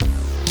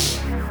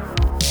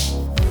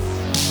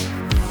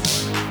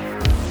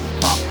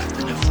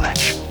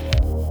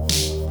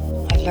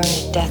learned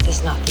that death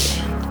is not the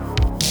end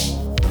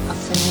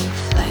of the new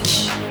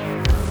flesh.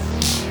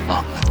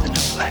 Long live the new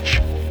flesh.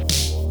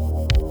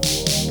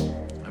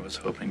 I was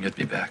hoping you'd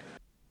be back.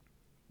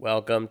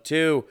 Welcome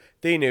to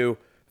the New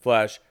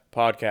Flesh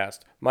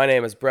Podcast. My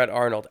name is Brett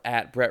Arnold,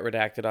 at Brett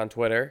Redacted on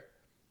Twitter.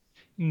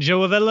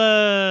 Joe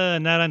Avella,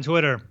 not on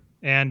Twitter.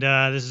 And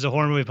this is a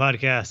horror movie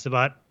podcast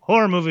about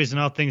horror movies and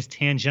all things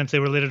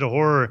tangentially related to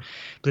horror. I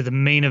believe the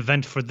main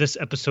event for this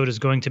episode is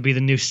going to be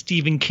the new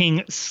Stephen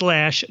King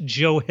 /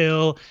 Joe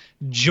Hill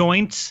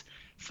joint.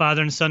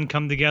 Father and son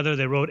come together.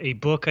 They wrote a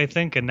book, I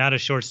think, and not a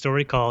short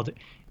story called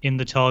In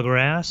the Tall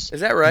Grass.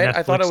 Is that right? Netflix.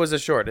 I thought it was a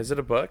short. Is it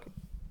a book?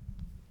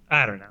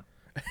 I don't know.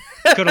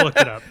 Could have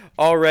looked it up.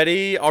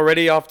 Already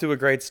off to a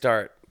great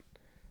start.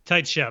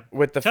 Tight ship.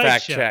 With the Tight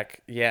fact ship.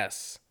 check.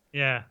 Yes.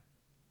 Yeah.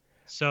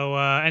 So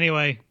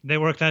anyway, they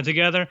worked on it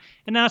together,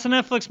 and now it's a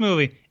Netflix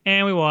movie,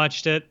 and we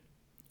watched it.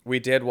 We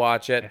did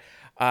watch it.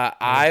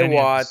 I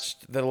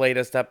watched the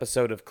latest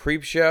episode of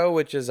Creepshow,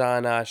 which is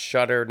on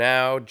Shudder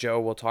now.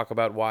 Joe will talk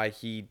about why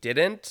he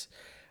didn't.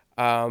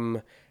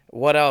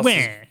 What else?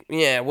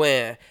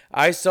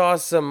 I saw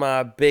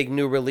some big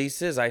new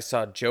releases. I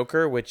saw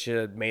Joker, which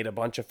made a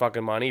bunch of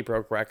fucking money,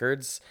 broke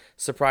records,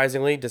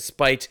 surprisingly,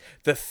 despite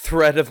the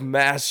threat of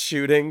mass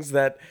shootings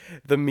that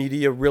the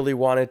media really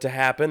wanted to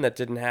happen that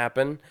didn't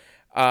happen.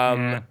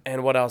 And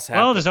what else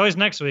happened? Well, there's always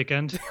next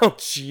weekend. Oh,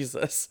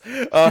 Jesus.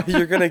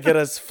 You're going to get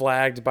us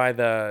flagged by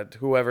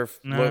whoever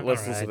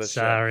listens to this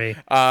sorry.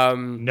 show.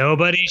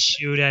 Nobody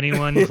shoot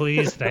anyone,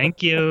 please.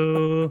 Thank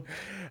you.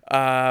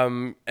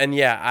 And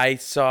yeah, I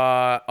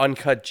saw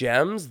Uncut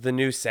Gems, the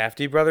new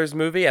Safdie Brothers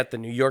movie at the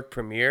New York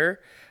premiere.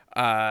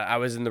 I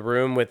was in the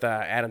room with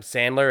Adam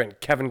Sandler and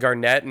Kevin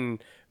Garnett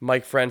and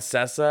Mike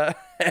Francesa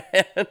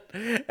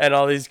and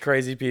all these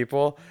crazy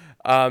people.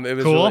 It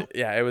was cool.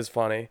 It was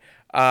funny.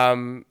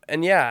 And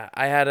yeah,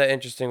 I had an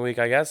interesting week,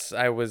 I guess.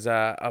 I was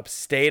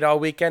upstate all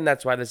weekend.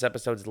 That's why this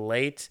episode's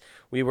late.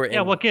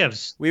 What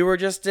gives? We were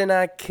just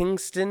in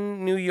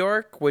Kingston, New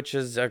York, which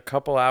is a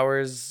couple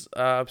hours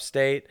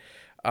upstate.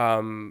 We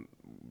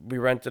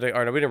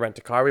didn't rent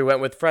a car. We went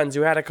with friends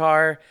who had a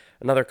car,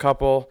 another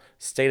couple,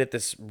 stayed at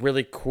this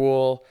really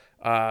cool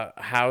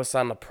house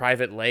on a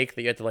private lake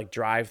that you had to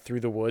drive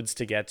through the woods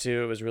to get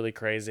to. It was really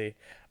crazy.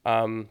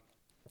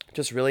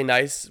 Just really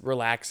nice,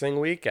 relaxing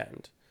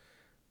weekend.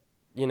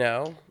 You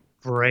know?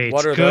 Great.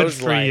 What are Good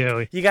those for like?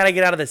 you. You got to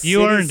get out of the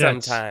You city earned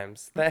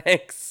sometimes.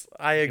 Thanks.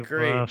 I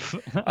agree.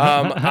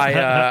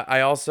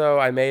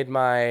 I made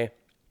my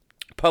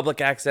public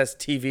access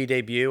TV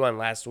debut on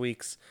last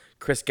week's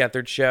Chris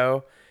Gethard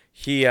show.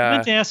 I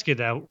meant to ask you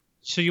that.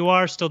 So you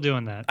are still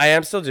doing that? I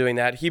am still doing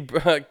that.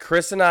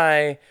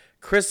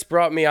 Chris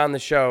brought me on the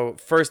show.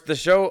 First, the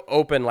show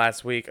opened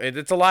last week.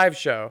 It's a live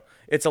show.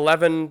 It's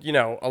 11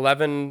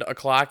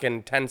 o'clock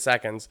and 10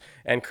 seconds,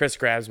 and Chris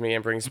grabs me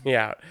and brings me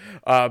out.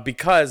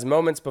 Because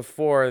moments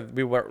before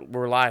we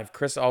were live,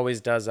 Chris always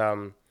does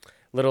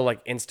little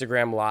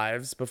Instagram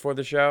lives before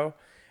the show.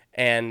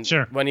 And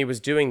sure. When he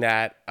was doing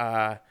that,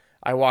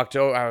 I walked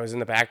over, I was in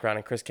the background,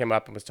 and Chris came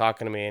up and was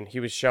talking to me, and he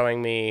was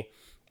showing me,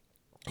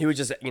 he was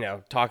just,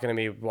 talking to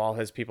me while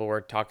his people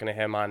were talking to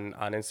him on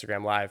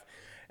Instagram Live.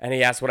 And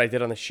he asked what I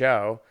did on the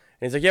show.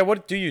 And he's like, yeah,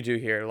 what do you do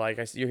here?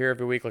 You're here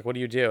every week. What do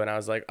you do? And I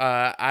was like,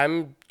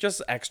 I'm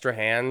just extra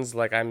hands.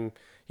 I'm,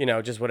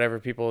 just whatever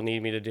people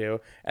need me to do.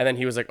 And then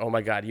he was like, oh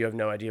my God, you have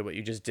no idea what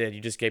you just did.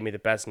 You just gave me the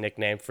best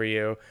nickname for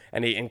you.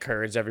 And he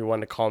encouraged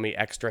everyone to call me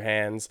Extra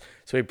Hands.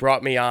 So he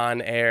brought me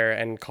on air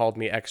and called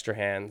me Extra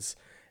Hands.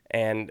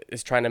 And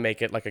is trying to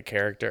make it like a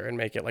character and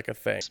make it like a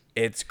thing.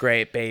 It's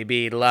great,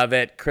 baby. Love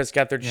it. Chris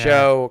Gethard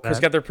Show. Chris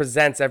Gethard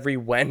Presents every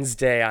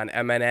Wednesday on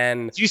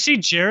MNN. Do you see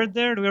Jared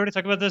there? Did we already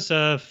talk about this?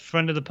 A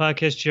friend of the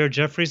podcast, Jared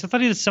Jeffries. I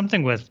thought he did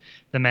something with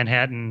the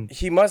Manhattan.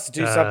 He must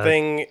do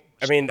something.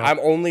 I mean, I'm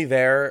only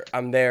there.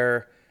 I'm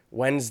there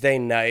Wednesday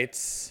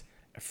nights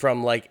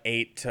from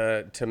 8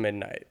 to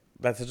midnight.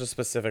 That's such a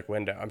specific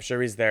window. I'm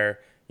sure he's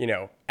there,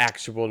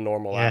 actual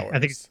normal hours.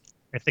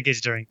 I think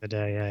he's during the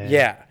day.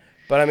 Yeah.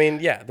 But I mean,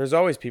 yeah, there's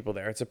always people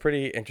there. It's a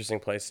pretty interesting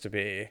place to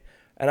be.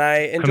 And I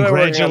enjoy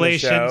working on the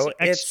show.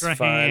 It's fun.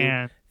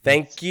 Hand.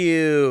 Thank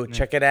you. Yeah.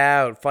 Check it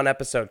out. Fun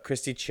episode.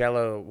 Christy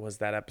Cello was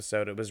that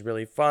episode. It was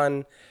really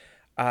fun.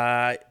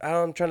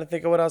 I'm trying to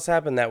think of what else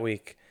happened that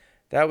week.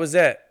 That was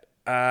it.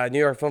 New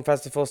York Film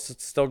Festival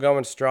still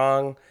going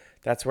strong.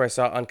 That's where I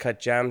saw Uncut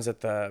Gems at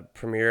the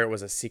premiere. It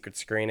was a secret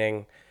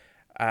screening.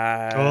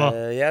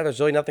 Cool. Yeah, there's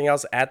really nothing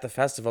else at the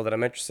festival that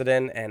I'm interested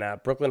in. And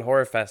Brooklyn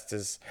Horror Fest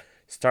is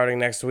starting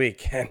next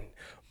week, and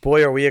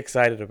boy, are we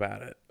excited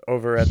about it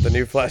over at the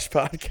New Flesh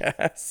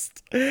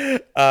Podcast.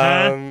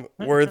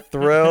 We're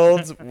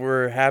thrilled.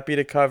 We're happy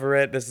to cover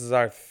it. This is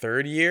our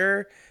third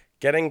year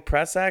getting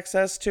press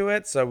access to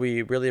it, so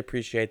we really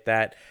appreciate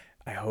that.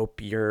 I hope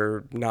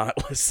you're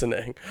not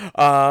listening.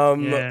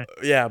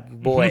 Yeah,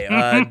 boy.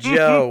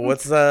 Joe,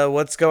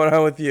 what's going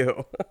on with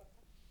you?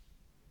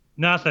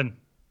 Nothing.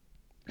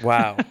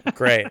 Wow,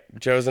 great.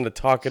 Joe's in a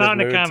talkative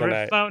mood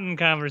tonight. Fountain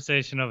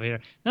conversation over here.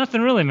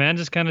 Nothing really, man.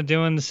 Just kind of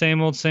doing the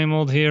same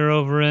old here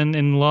over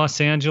in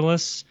Los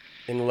Angeles.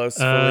 in Los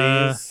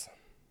Uh, Feliz.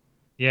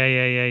 Yeah.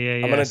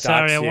 I'm gonna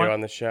dox you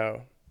on the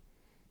show,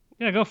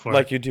 Yeah, go for it.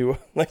 like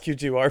you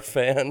do our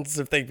fans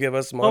if they give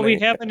us money. Well, we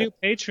have a new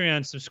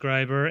Patreon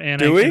subscriber, and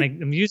Do we?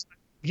 I'm using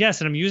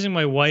and I'm using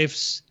my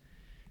wife's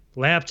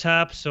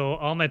laptop, so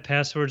all my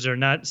passwords are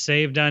not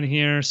saved on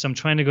here. So I'm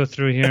trying to go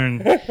through here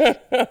and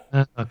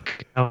oh,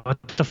 God,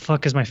 what the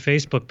fuck is my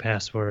Facebook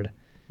password?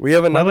 We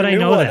have another would I new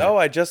know one. that? Oh,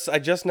 I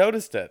just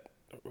noticed it.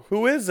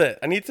 Who is it?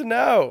 I need to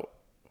know.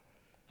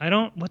 I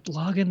don't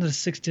log into the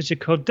 6-digit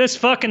code. This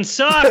fucking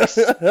sucks.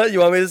 You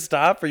want me to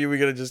stop, or are we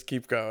gonna just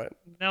keep going?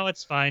 No,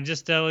 it's fine.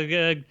 Just I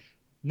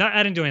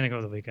didn't do anything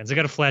over the weekends. I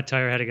got a flat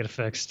tire, had to get it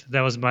fixed.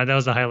 That was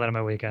the highlight of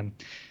my weekend.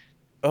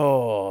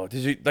 Oh,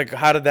 did you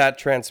how did that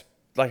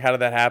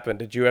happen?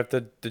 Did you have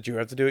to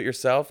do it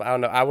yourself? I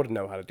don't know. I wouldn't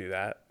know how to do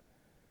that.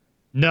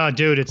 No,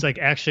 dude, it's like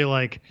actually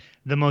like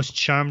the most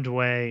charmed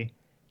way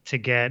to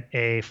get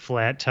a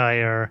flat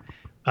tire.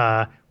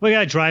 I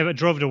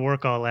drove to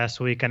work all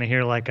last week, and I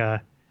hear like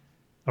a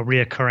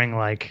reoccurring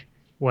like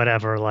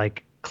whatever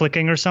like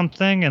clicking or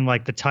something, and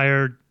like the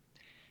tire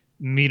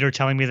meter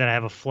telling me that I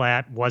have a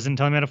flat wasn't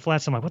telling me I had a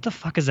flat. So I'm like, what the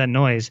fuck is that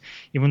noise?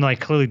 Even though I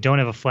clearly don't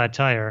have a flat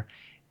tire.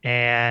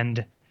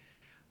 And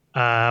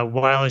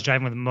while I was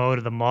driving with Mo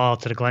to the mall,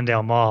 to the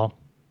Glendale Mall,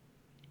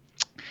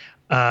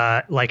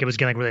 like it was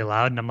getting like really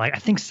loud, and I'm like, I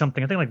think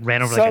like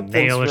ran over like a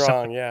nail or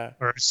something,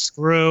 or a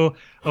screw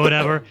or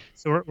whatever.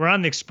 So we're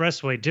on the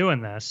expressway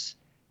doing this,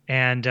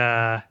 and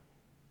like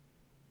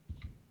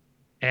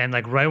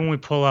right when we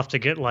pull off to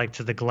get like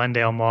to the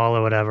Glendale Mall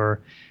or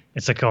whatever,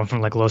 it's like going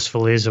from like Los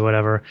Feliz or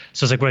whatever.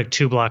 So it's like we're like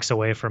 2 blocks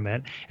away from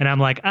it, and I'm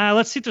like,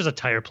 let's see if there's a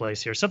tire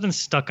place here. Something's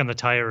stuck on the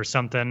tire or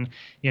something,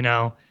 you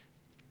know.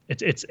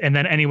 It's and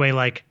then anyway,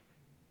 like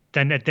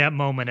then at that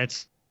moment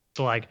it's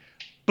like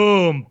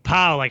boom,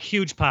 pow, like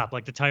huge pop,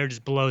 like the tire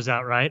just blows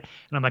out, right?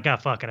 And I'm like,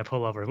 fuck, and I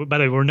pull over. By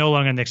the way, we're no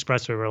longer on the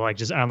expressway. We're like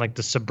just on like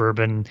the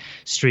suburban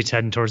streets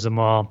heading towards the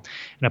mall.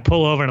 And I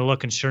pull over and I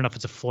look, and sure enough,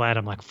 it's a flat.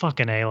 I'm like,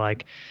 fucking A,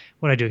 like,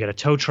 what do I do? Get a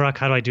tow truck?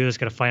 How do I do this?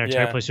 Got to find a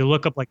tire place. You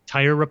look up like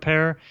tire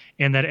repair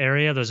in that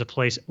area. There's a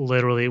place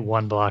literally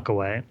 1 block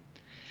away.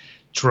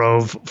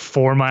 Drove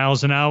 4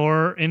 miles an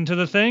hour into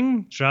the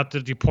thing, dropped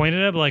it, you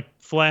pointed it, like,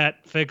 flat,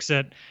 fix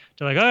it.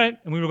 They're like, all right.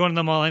 And we were going to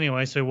the mall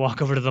anyway. So we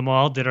walk over to the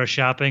mall, did our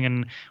shopping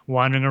and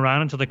wandering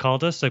around until they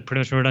called us. Like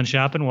pretty much we were done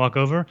shopping, walk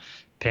over,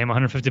 pay them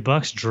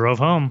 $150, drove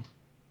home.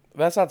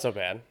 That's not so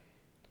bad.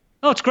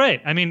 Oh, it's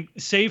great. I mean,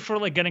 save for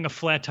like getting a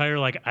flat tire,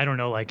 like, I don't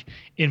know, like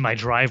in my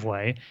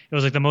driveway. It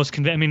was like the most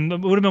convenient. I mean, it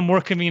would have been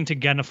more convenient to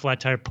get a flat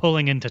tire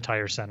pulling into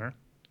Tire Center.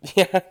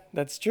 Yeah,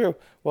 that's true.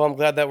 Well, I'm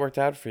glad that worked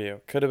out for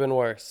you. Could have been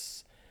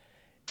worse.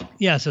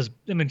 Yeah, so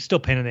still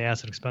pain in the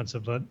ass and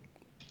expensive, but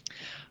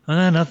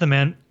nothing,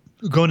 man.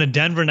 Going to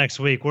Denver next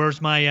week.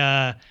 Where's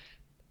my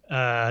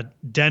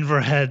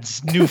Denver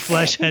heads? New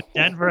flesh head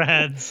Denver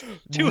heads.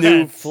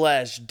 New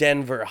flesh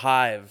Denver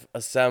hive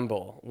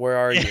assemble. Where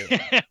are you?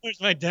 Where's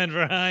my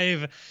Denver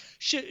hive?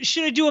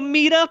 Should I do a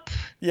meetup?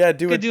 Yeah,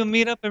 do a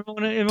meetup.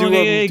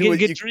 Everyone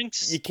get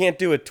drinks. You can't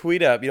do a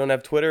tweet up. You don't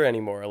have Twitter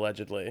anymore,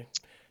 allegedly.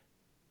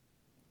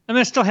 I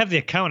mean, I still have the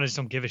account. I just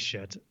don't give a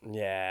shit.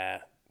 Yeah,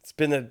 it's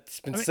been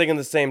singing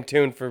the same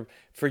tune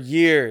for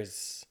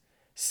years.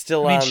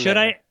 Still on.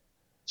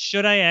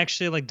 Should I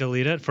actually like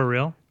delete it for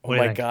real? Oh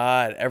my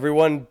God!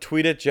 Everyone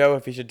tweet at Joe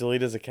if he should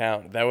delete his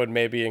account. That would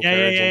maybe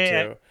encourage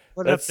him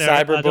to. That's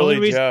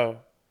cyberbully Joe.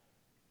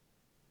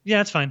 Yeah,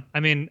 that's fine.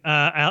 I mean,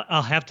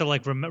 I'll have to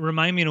like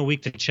remind me in a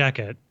week to check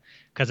it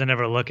because I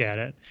never look at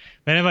it.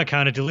 But I have my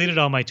account. I deleted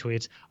all my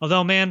tweets.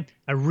 Although, man,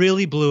 I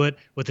really blew it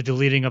with the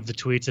deleting of the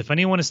tweets. If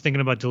anyone is thinking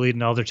about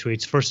deleting all their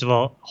tweets, first of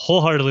all,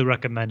 wholeheartedly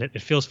recommend it.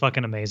 It feels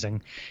fucking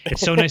amazing.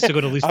 It's so nice to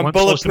go to at least one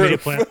social media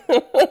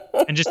platform.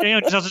 And just,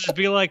 just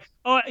be like,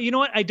 oh, you know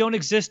what? I don't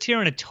exist here,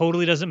 and it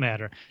totally doesn't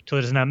matter.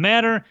 Totally does not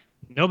matter.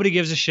 Nobody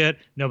gives a shit.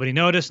 Nobody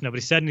noticed.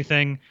 Nobody said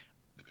anything.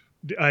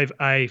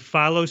 I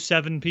follow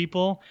 7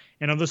 people,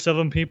 and of the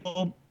 7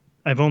 people,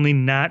 I've only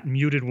not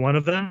muted one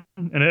of them,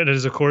 and it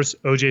is, of course,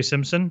 O.J.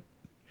 Simpson.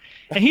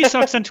 And he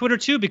sucks on Twitter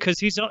too because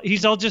he's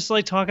all just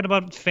like talking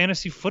about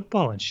fantasy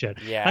football and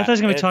shit. Yeah, I thought he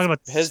was gonna be talking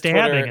about stabbing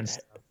Twitter, and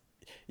stuff.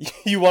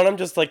 You want him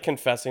just like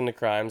confessing to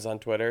crimes on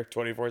Twitter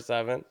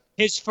 24/7?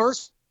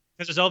 Because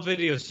there's all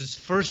videos. His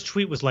first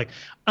tweet was like,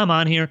 "I'm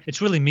on here.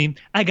 It's really me.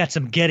 I got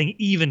some getting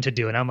even to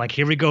do." And I'm like,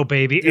 "Here we go,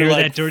 baby. Air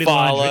that dirty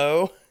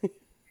laundry.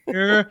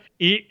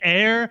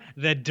 Air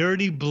that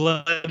dirty,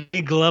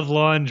 bloody glove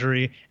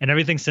laundry." And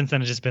everything since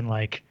then has just been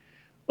like,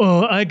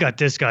 "Oh, I got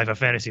this guy for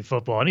fantasy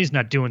football, and he's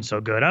not doing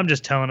so good. I'm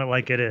just telling it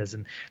like it is.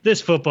 And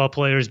this football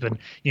player's been,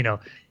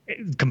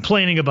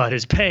 complaining about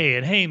his pay.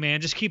 And hey,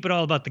 man, just keep it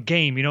all about the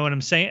game. You know what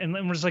I'm saying?" And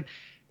we're just like,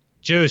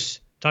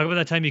 Juice, talk about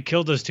that time you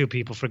killed those 2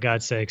 people, for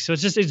God's sake. So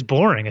it's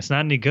boring. It's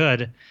not any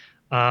good.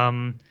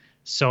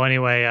 So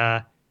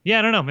anyway, yeah,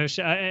 I don't know. Maybe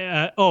what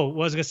I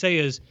was gonna say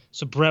is,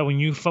 so Brett,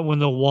 when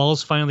the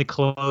walls finally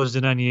closed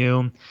in on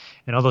you,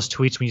 and all those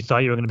tweets when you thought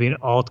you were gonna be an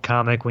alt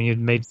comic, when you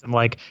made some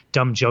like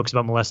dumb jokes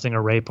about molesting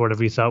or rape or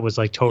whatever you thought was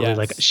like totally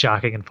like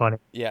shocking and funny.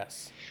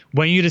 Yes.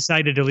 when you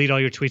decide to delete all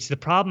your tweets, the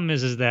problem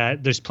is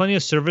that there's plenty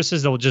of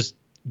services that will just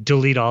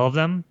delete all of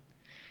them,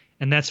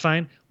 and that's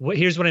fine.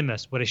 Here's what I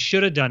missed. What I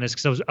should have done is,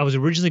 because I was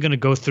originally going to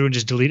go through and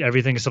just delete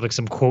everything except like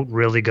some quote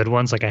really good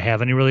ones, like I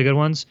have any really good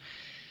ones.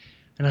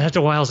 And after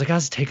a while, I was like, "Oh,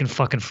 it's taking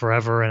fucking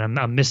forever," and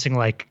I'm missing,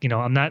 like,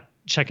 I'm not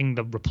checking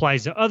the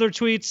replies to other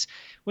tweets,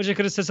 which I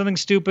could have said something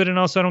stupid, and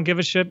also I don't give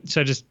a shit.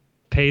 So I just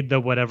paid the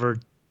whatever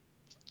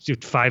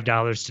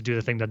 $5 to do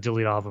the thing to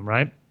delete all of them,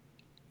 right?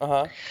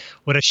 Uh-huh.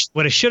 What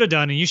I should have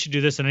done, and you should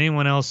do this, and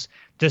anyone else,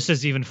 this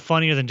is even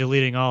funnier than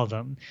deleting all of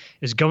them,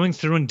 is going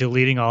through and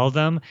deleting all of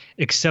them,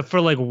 except for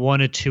like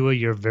one or two of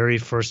your very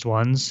first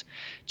ones.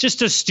 Just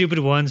the stupid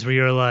ones where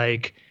you're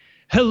like,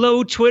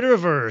 hello,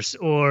 Twitterverse,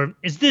 or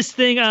is this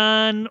thing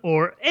on,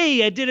 or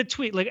hey, I did a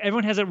tweet. Like,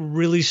 everyone has a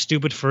really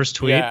stupid first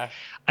tweet. Yeah.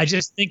 I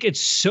just think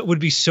would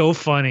be so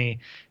funny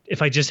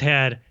if I just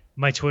had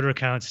my Twitter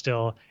account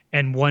still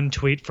and one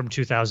tweet from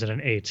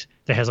 2008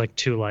 that has like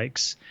 2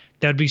 likes.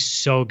 That'd be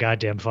so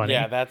goddamn funny.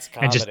 Yeah, that's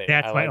comedy. And just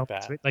that's I my like only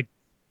that. tweet. Like,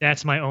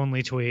 that's my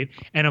only tweet.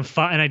 And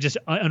I just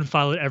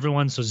unfollowed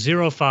everyone, so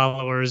 0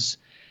 followers,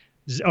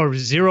 or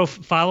 0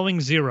 following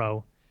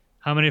 0.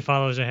 How many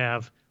followers I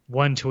have?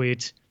 1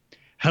 tweet.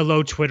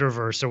 Hello,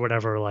 Twitterverse, or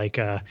whatever. Like,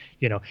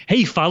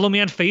 hey, follow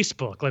me on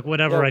Facebook. Like,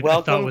 whatever. I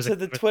thought Welcome was to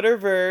the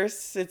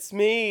Twitterverse. It's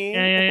me.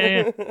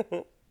 Yeah.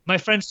 My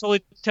friends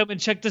totally tell me,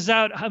 check this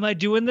out. Am I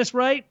doing this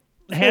right?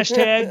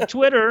 Hashtag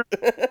Twitter.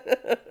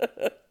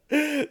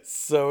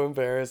 So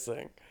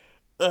embarrassing.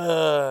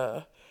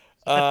 That's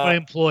what I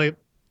employ.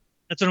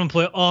 That's what I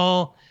employ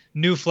all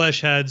new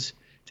flesh heads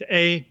to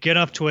A, get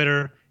off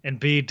Twitter, and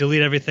B,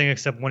 delete everything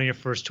except one of your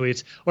first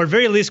tweets. Or at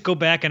very least go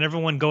back and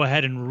everyone go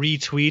ahead and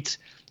retweet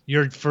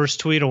your first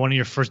tweet or one of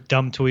your first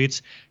dumb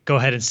tweets. Go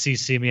ahead and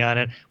CC me on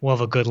it. We'll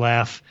have a good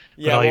laugh.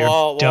 Yeah,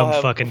 all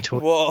your fucking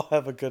tweets. We'll all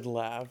have a good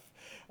laugh.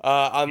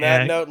 On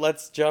that note,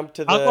 let's jump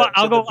to the.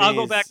 I'll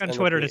go back on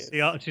Twitter to see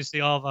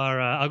all of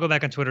our. I'll go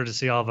back on Twitter to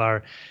see all of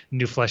our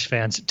new Flesh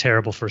fans'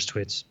 terrible first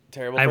tweets.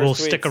 I will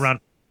stick around.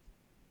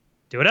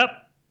 Do it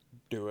up.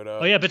 Do it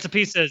up. Oh yeah, bits and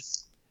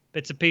pieces.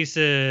 Bits and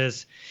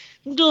pieces.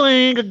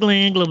 Gling,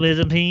 gling, bits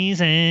and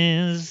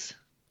pieces.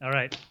 All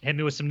right, hit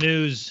me with some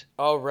news.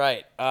 All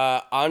right,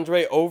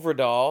 Andre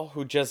Overdahl,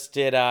 who just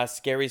did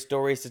Scary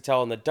Stories to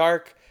Tell in the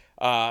Dark.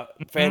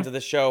 Fans of the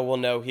show will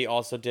know he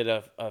also did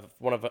a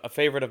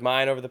favorite of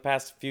mine over the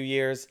past few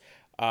years,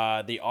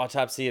 The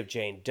Autopsy of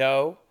Jane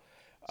Doe.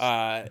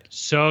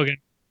 So good.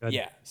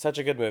 Yeah, such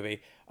a good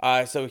movie.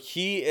 So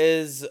he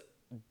is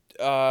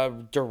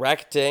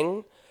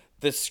directing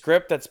the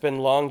script that's been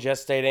long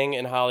gestating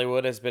in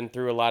Hollywood, has been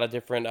through a lot of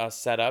different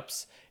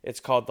setups. It's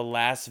called The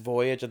Last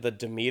Voyage of the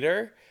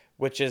Demeter,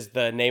 which is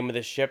the name of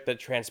the ship that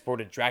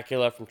transported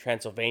Dracula from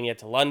Transylvania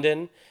to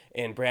London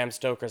in Bram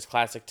Stoker's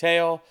classic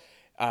tale.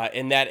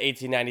 In that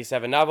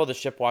 1897 novel, the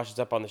ship washes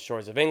up on the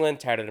shores of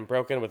England, tattered and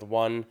broken, with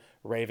one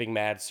raving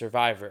mad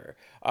survivor.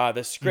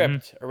 The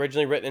script,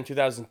 originally written in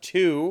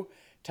 2002,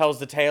 tells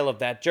the tale of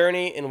that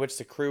journey in which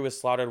the crew is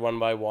slaughtered one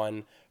by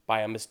one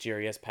by a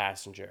mysterious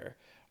passenger.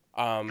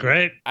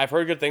 Great. I've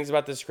heard good things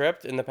about this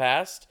script in the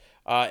past.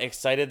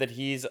 Excited that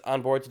he's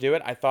on board to do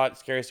it. I thought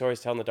Scary Stories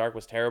to Tell in the Dark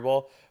was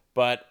terrible,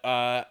 but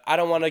I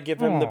don't want to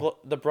give him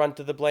the brunt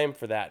of the blame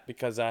for that,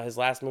 because his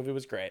last movie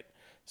was great.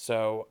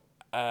 So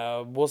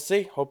we'll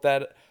see.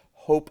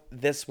 Hope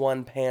this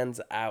one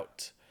pans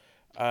out.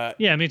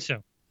 Yeah, me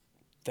too.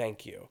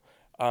 Thank you.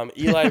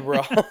 Eli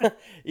Roth.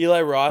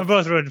 Eli Roth. We're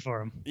both rooting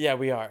for him. Yeah,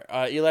 we are.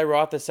 Eli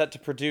Roth is set to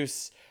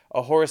produce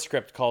a horror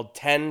script called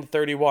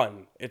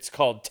 1031. It's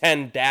called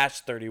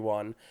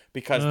 10-31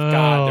 because,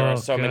 God, there are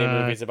so many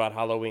movies about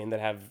Halloween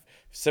that have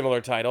similar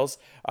titles.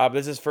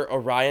 This is for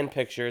Orion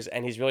Pictures,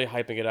 and he's really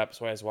hyping it up,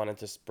 so I just wanted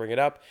to bring it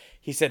up.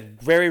 He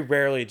said, very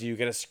rarely do you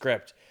get a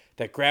script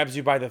that grabs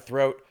you by the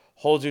throat,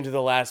 holds you to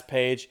the last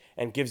page,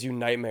 and gives you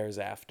nightmares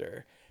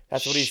after.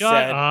 That's what he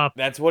said. Shut up.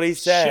 That's what he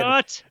said.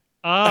 Shut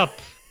up.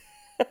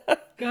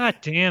 God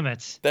damn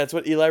it. That's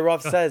what Eli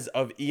Roth says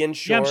of Ian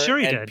Shore I'm sure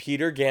he and did.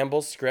 Peter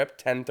Gamble's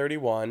script,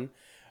 1031.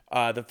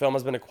 The film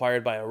has been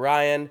acquired by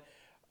Orion.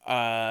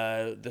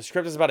 The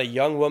script is about a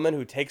young woman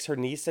who takes her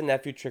niece and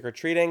nephew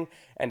trick-or-treating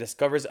and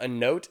discovers a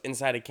note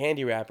inside a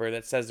candy wrapper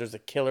that says there's a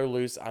killer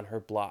loose on her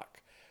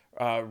block.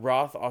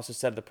 Roth also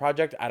said of the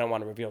project, I don't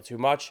want to reveal too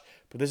much,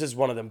 but this is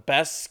one of the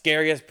best,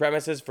 scariest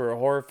premises for a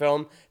horror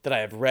film that I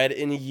have read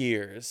in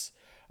years.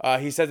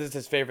 He says it's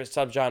his favorite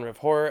subgenre of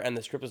horror, and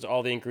the script is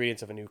all the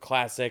ingredients of a new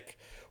classic.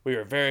 We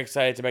were very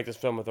excited to make this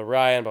film with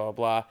Orion, blah, blah,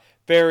 blah.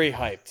 Very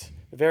hyped.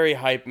 Very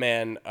hype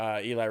man,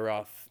 Eli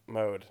Roth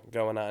mode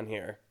going on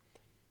here.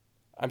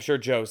 I'm sure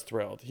Joe's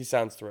thrilled. He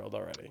sounds thrilled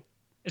already.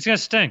 It's gonna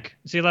stink.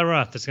 It's Eli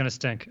Roth. It's gonna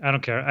stink. I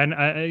don't care.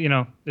 I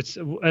it's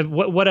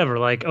whatever.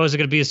 Like, is it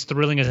gonna be as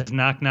thrilling as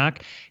Knock Knock?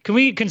 Can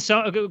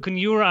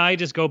you or I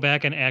just go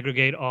back and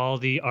aggregate all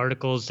the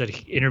articles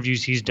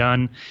interviews he's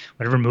done,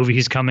 whatever movie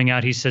he's coming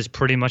out? He says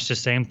pretty much the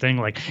same thing.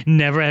 Like,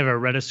 never have I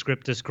read a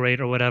script this great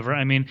or whatever.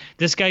 I mean,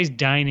 this guy's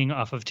dining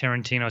off of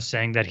Tarantino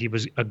saying that he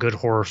was a good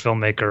horror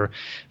filmmaker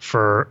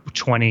for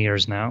 20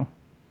 years now.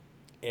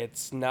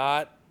 It's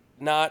not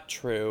not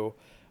true.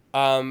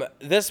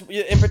 This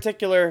in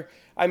particular,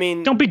 I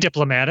mean, Don't be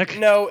diplomatic.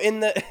 no,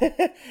 in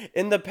the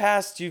in the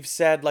past you've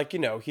said like,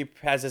 he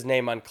has his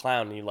name on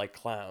clown and you like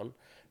clown.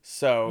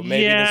 So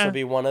maybe this Yeah. will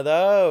be one of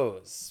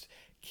those.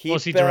 Keep,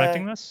 Was he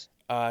directing this?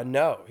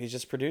 No, he's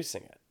just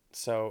producing it.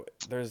 So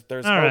there's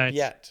All hope right.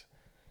 yet.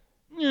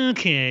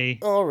 Okay.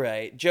 All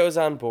right, Joe's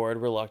on board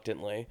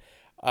reluctantly.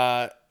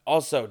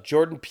 Also,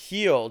 Jordan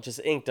Peele just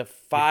inked a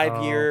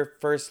 5-year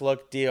first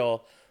look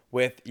deal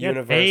with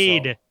Universal.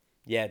 paid.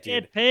 Yeah,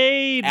 dude. Get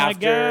paid, my After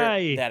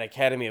guy. that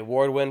Academy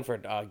Award win for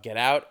Get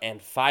Out and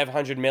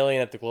 $500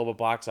 million at the global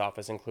box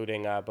office,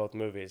 including both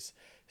movies.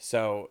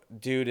 So,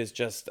 dude is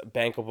just a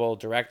bankable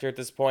director at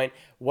this point.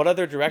 What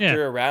other director Yeah.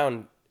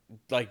 around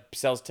like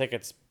sells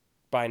tickets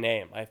by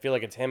name? I feel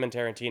like it's him and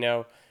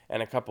Tarantino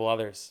and a couple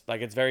others.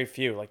 Like it's very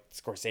few, like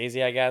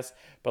Scorsese, I guess.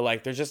 But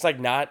like there's just like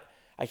not.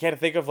 I can't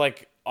think of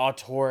like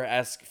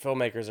auteur-esque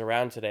filmmakers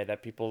around today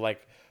that people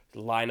like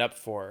line up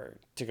for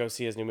to go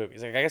see his new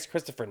movies. Like I guess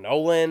Christopher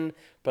Nolan,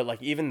 but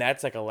like even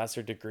that's like a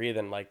lesser degree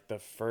than like the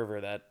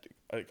fervor that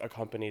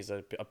accompanies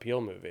a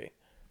Peele movie.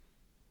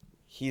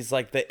 He's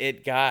like the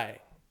it guy.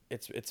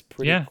 It's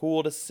pretty Yeah.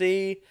 cool to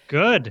see.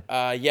 Good.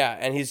 Yeah,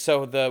 and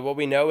what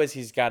we know is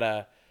he's got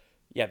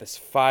this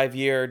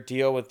 5-year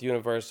deal with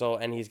Universal,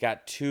 and he's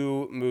got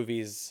 2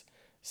 movies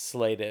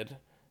slated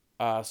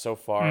so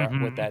far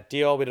with that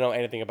deal. We don't know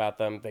anything about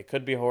them. They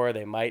could be horror,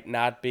 they might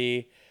not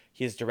be.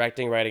 He's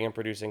directing, writing, and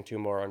producing 2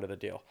 more under the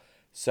deal.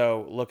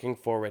 So looking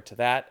forward to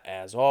that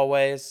as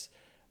always.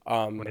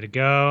 Way to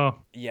go.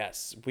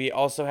 Yes, we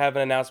also have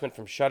an announcement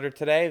from Shudder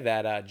today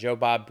that Joe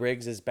Bob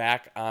Briggs is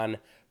back on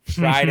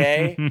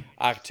Friday,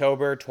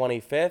 October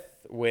 25th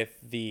with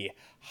the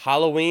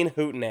Halloween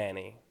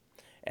Hootenanny.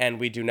 And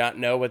we do not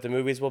know what the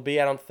movies will be,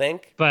 I don't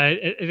think. But I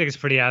think it's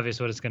pretty obvious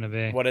what it's going to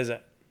be. What is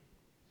it?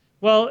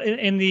 Well,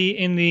 in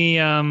the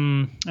I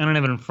don't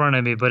have it in front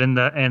of me, but in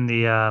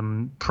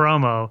the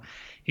promo,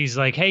 he's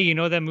like, "Hey, you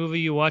know that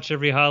movie you watch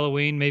every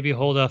Halloween? Maybe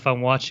hold off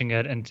on watching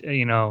it, and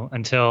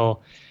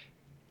until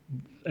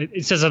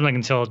it says something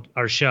until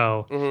our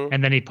show."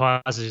 And then he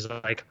pauses. He's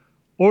like,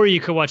 "Or you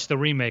could watch the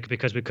remake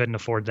because we couldn't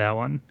afford that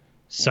one."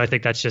 So I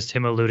think that's just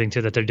him alluding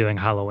to that they're doing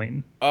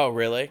Halloween. Oh,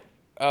 really?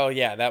 Oh,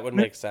 yeah, that would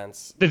make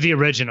sense. The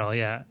original,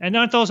 yeah. And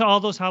aren't all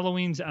those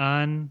Halloweens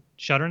on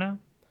Shudder now?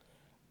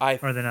 I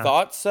Or they're not?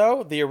 thought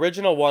so. The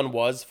original one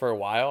was for a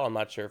while. I'm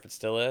not sure if it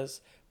still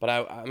is, but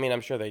I mean,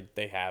 I'm sure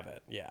they have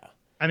it. Yeah.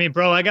 I mean,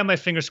 bro, I got my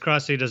fingers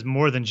crossed that he does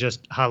more than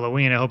just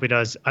Halloween. I hope he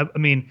does. I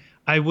mean,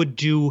 I would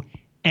do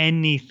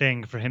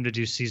anything for him to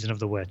do Season of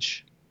the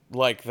Witch.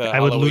 Like the I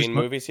would lose Halloween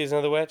my- movie Season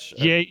of the Witch?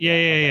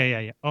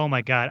 Yeah. Oh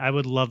my God, I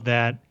would love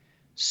that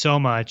so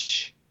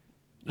much.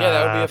 Yeah,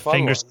 that would be a fun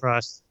fingers one.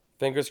 crossed.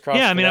 Fingers crossed.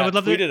 Yeah, I for mean, I that. would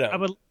love Tweeted to. him. I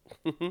would.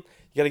 You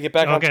got to get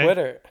back Okay. on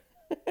Twitter.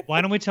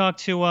 Why don't we talk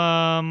to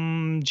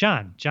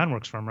John? John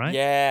works for him, right?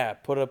 Yeah,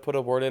 put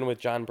a word in with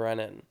John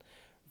Brennan,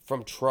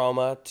 from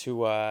Trauma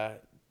to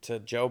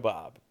Joe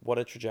Bob. What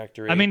a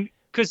trajectory! I mean,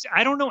 because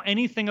I don't know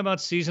anything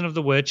about Season of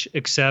the Witch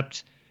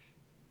except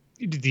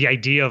the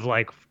idea of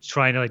like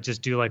trying to like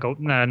just do like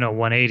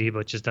 180,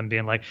 but just them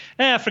being like,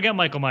 forget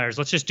Michael Myers.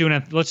 Let's just turn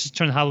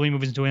the Halloween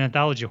movies into an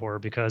anthology horror,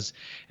 because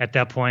at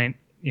that point,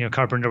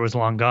 Carpenter was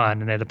long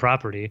gone and they had the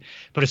property.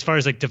 But as far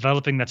as like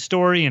developing that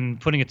story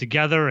and putting it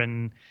together,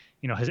 and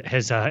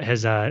has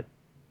Tom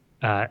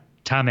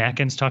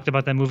Atkins talked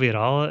about that movie at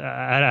all?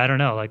 I don't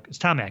know. Like, it's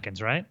Tom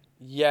Atkins, right?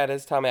 Yeah, it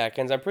is Tom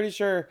Atkins. I'm pretty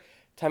sure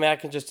Tom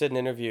Atkins just did an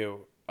interview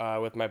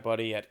with my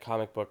buddy at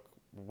comic book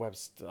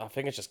I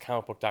think it's just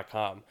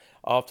comicbook.com.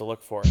 I'll have to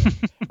look for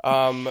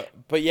it.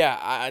 But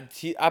yeah,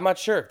 I'm not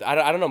sure.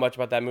 I don't know much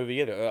about that movie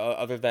either,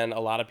 other than a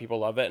lot of people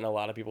love it and a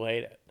lot of people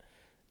hate it.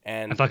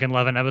 And I fucking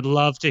love it. I would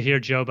love to hear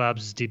Joe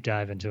Bob's deep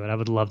dive into it. I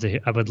would love to hear.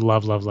 I would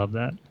love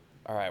that.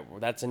 all right, well,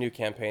 that's a new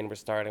campaign we're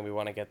starting. We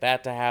want to get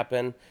that to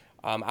happen.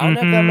 I don't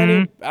have that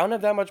many. I don't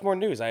have that much more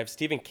news. I have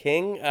Stephen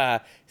King.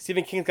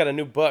 Stephen King's got a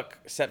new book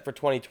set for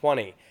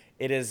 2020.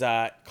 It is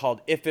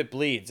called If It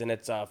Bleeds, and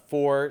it's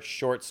 4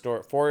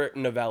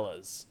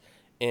 novellas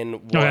in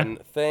one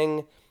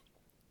thing.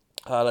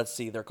 Let's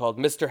see. They're called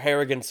Mr.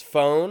 Harrigan's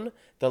Phone,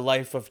 The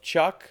Life of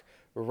Chuck,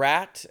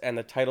 Rat, and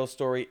the title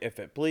story If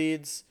It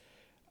Bleeds.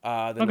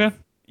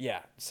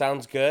 Yeah,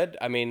 sounds good.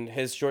 I mean,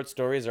 his short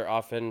stories are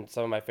often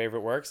some of my favorite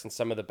works and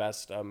some of the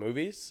best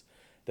movies.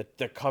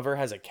 The cover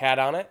has a cat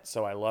on it,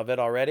 so I love it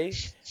already.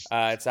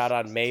 It's out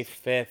on May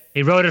 5th.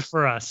 He wrote it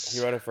for us.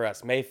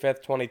 May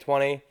 5th,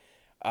 2020.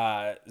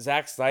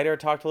 Zack Snyder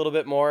talked a little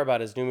bit more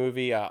about his new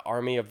movie,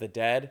 Army of the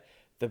Dead.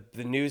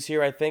 The news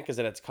here, I think, is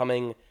that it's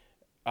coming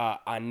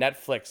on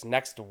Netflix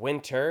next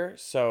winter,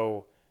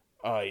 so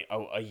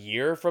a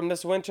year from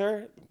this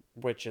winter,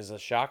 which is a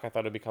shock. I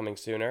thought it would be coming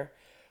sooner.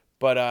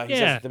 But he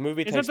says the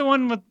movie Is that the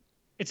one with...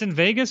 It's in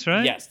Vegas,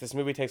 right? Yes, this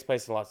movie takes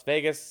place in Las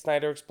Vegas,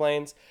 Snyder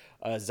explains.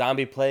 A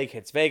zombie plague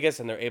hits Vegas,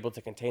 and they're able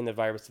to contain the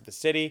virus to the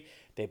city.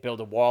 They build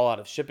a wall out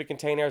of shipping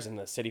containers, and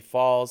the city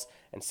falls.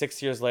 And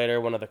 6 years later,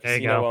 one of the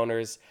casino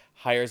owners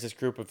hires this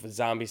group of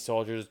zombie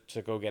soldiers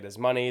to go get his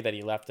money that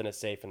he left in a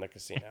safe in the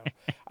casino.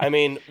 I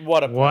mean,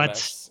 what a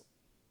premise.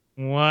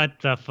 What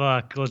the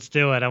fuck? Let's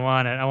do it. I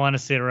want it. I want to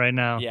see it right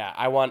now. Yeah,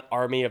 I want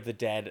Army of the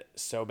Dead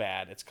so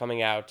bad. It's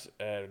coming out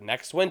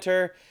next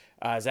winter.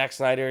 Zack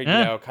Snyder,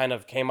 kind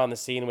of came on the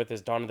scene with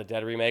his Dawn of the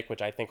Dead remake,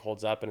 which I think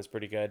holds up and is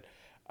pretty good.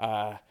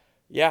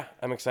 Yeah,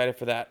 I'm excited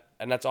for that.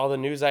 And that's all the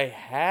news I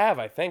have,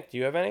 I think. Do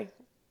you have any?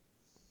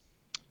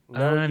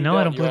 No,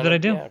 I don't believe that I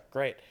do. Yeah,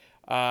 great.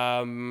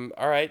 All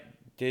right.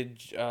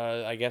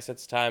 I guess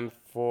it's time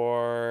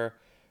for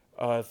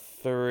a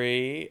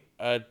 3,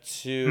 a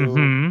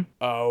 2,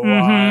 a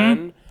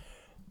 1.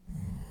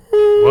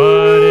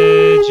 What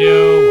did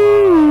you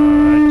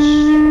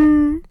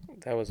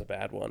watch? That was a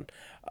bad one.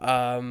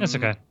 That's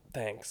okay.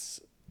 Thanks.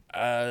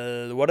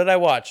 What did I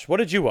watch? What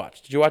did you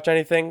watch? Did you watch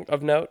anything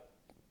of note?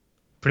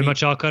 Pretty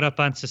much all caught up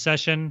on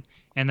Succession,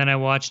 and then I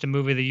watched a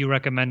movie that you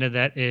recommended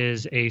that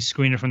is a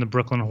screener from the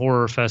Brooklyn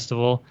Horror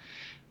Festival.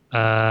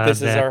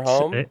 This Is Our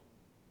Home?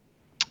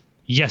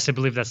 Yes, I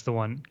believe that's the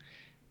one.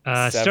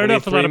 Started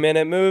off a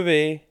 73-minute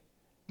movie.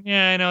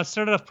 Yeah, I know. It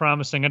started off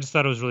promising. I just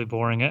thought it was really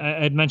boring.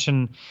 I'd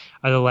mentioned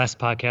the last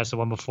podcast, the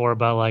one before,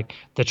 about like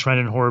the trend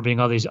in horror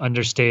being all these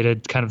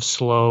understated, kind of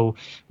slow,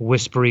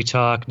 whispery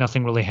talk.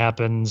 Nothing really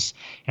happens,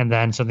 and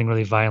then something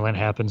really violent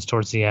happens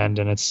towards the end,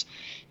 and it's,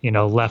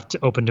 left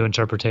open to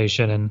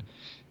interpretation. And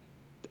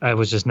I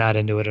was just not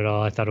into it at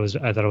all. I thought it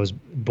was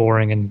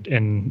boring,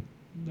 and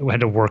I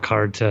had to work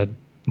hard to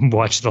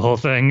watch the whole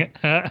thing.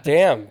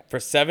 Damn, for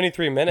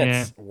 73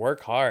 minutes,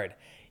 work hard.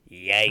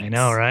 Yikes. I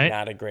know, right?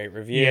 Not a great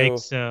review.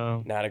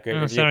 Yikes. Not a great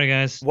review. Sorry,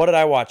 guys. What did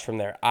I watch from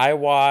there? I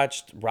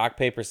watched Rock,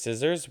 Paper,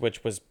 Scissors,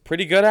 which was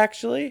pretty good,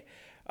 actually.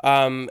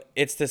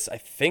 It's this, I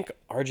think,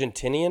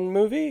 Argentinian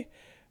movie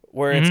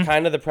where it's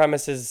kind of the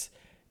premise is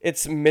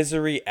it's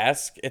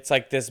Misery-esque. It's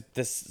like this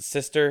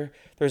sister.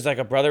 There's like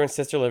a brother and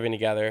sister living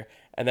together.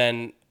 And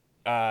then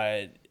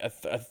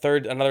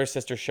another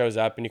sister shows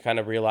up, and you kind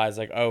of realize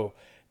like, oh,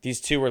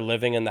 these two were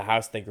living in the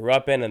house they grew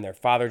up in, and their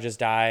father just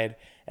died.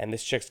 And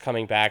this chick's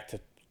coming back to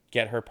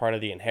get her part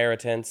of the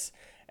inheritance,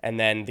 and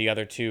then the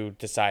other two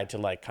decide to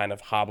like kind of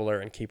hobble her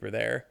and keep her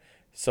there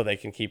so they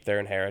can keep their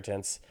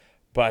inheritance.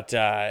 But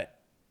I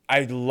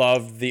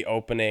loved the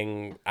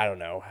opening, I don't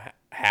know,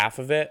 half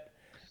of it,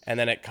 and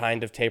then it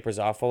kind of tapers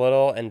off a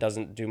little and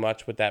doesn't do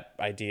much with that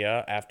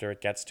idea after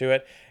it gets to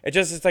it. It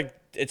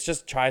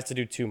just tries to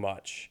do too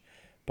much.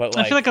 But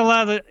I feel like a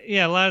lot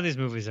of these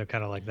movies are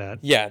kind of like that.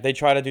 Yeah, they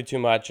try to do too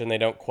much and they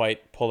don't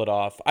quite pull it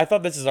off. I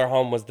thought This Is Our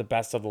Home was the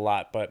best of the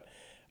lot, but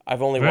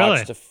I've only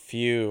watched a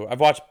few. I've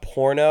watched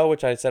Porno,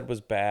 which I said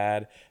was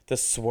bad. The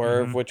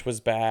Swerve, which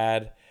was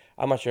bad.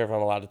 I'm not sure if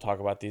I'm allowed to talk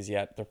about these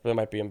yet. They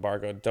might be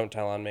embargoed. Don't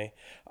tell on me.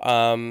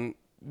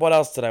 What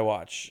else did I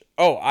watch?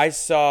 Oh, I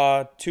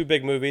saw 2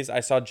 big movies.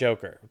 I saw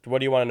Joker. What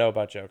do you want to know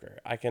about Joker?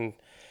 I can...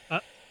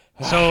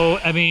 So,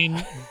 I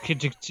mean,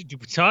 could you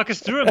talk us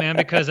through it, man?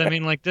 Because I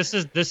mean, like this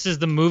is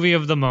the movie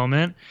of the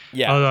moment.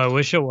 Yeah. Although I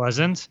wish it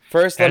wasn't.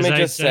 First, let me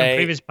just say, in a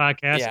previous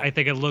podcast, I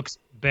think it looks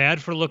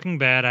bad for looking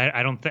bad.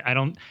 I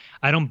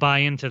don't buy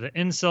into the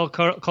incel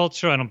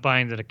culture. I don't buy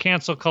into the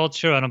cancel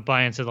culture. I don't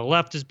buy into the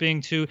left as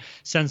being too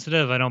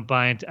sensitive. I don't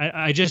buy into.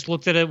 I just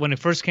looked at it when it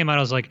first came out.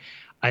 I was like,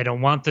 I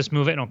don't want this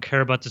movie. I don't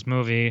care about this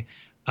movie.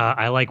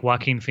 I like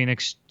Joaquin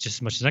Phoenix just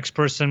as much as the next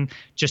person.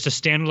 Just a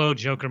standalone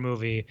Joker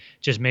movie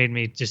just made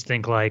me just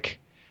think like,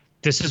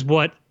 this is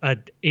what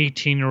an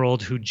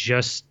 18-year-old who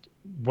just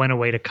went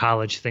away to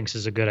college thinks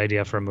is a good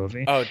idea for a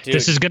movie. Oh, dude.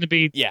 This is going to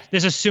be,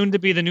 this is soon to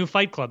be the new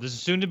Fight Club. This is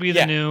soon to be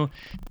the new,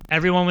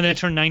 everyone when they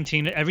turn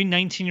 19, every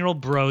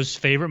 19-year-old bro's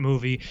favorite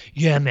movie.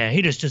 Yeah, man,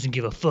 he just doesn't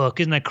give a fuck.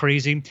 Isn't that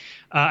crazy?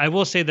 I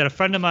will say that a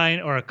friend of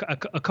mine or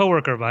a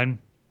coworker of mine,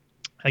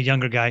 a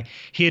younger guy,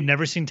 he had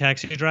never seen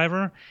Taxi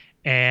Driver.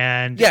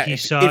 And he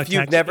saw if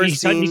you've never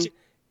seen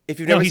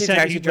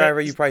Taxi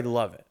Driver, you probably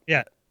love it.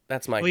 Yeah,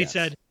 that's my guess.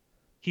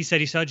 He said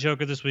he saw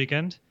Joker this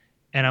weekend,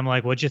 and I'm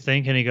like, "What'd you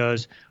think?" And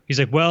he's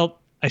like, "Well,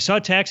 I saw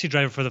Taxi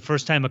Driver for the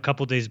first time a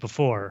couple days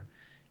before,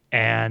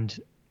 and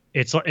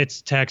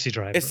it's Taxi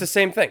Driver. It's the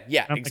same thing.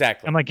 Yeah,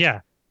 exactly. I'm like, yeah.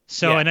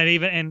 So and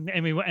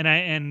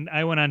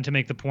I went on to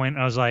make the point.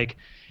 I was like,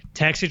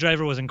 Taxi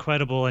Driver was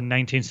incredible in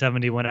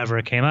 1970 whenever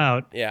it came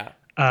out.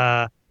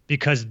 Yeah.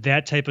 Because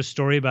that type of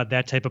story about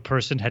that type of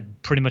person had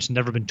pretty much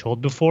never been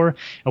told before.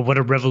 And what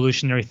a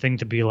revolutionary thing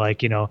to be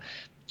like,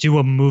 do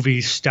a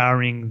movie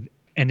starring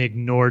an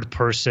ignored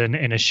person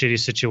in a shitty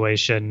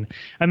situation.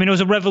 I mean, it was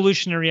a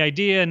revolutionary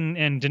idea,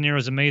 and De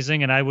Niro's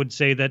amazing. And I would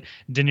say that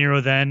De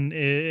Niro then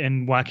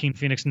and Joaquin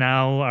Phoenix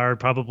now are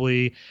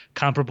probably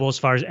comparable as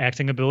far as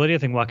acting ability. I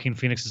think Joaquin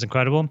Phoenix is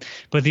incredible.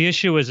 But the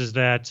issue is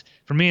that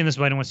for me, and this is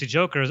why I don't want to see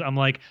Jokers, I'm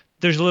like,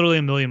 there's literally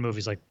a million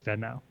movies like that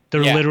now.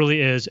 There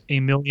literally is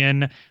a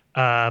million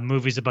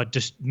movies about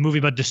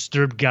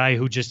disturbed guy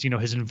who just,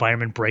 his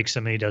environment breaks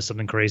him and he does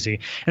something crazy.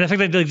 And the fact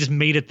that they just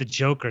made it the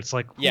Joker, it's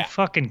like, who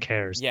fucking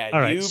cares? Yeah. All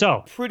right.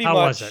 So how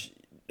was it?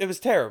 It was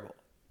terrible.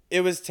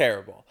 It was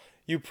terrible.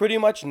 You pretty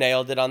much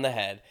nailed it on the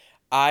head.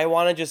 I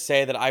want to just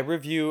say that I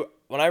review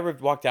when I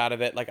walked out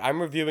of it, like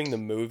I'm reviewing the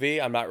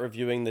movie. I'm not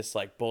reviewing this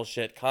like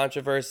bullshit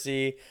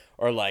controversy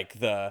or like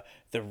the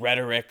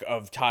rhetoric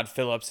of Todd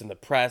Phillips in the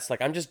press.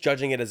 Like I'm just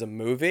judging it as a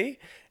movie,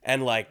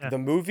 and like the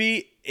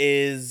movie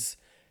is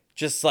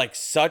just like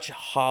such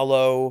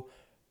hollow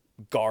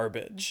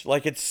garbage.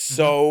 Like it's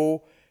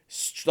so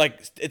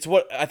like it's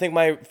what I think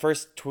my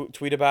first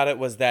tweet about it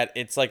was that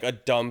it's like a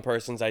dumb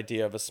person's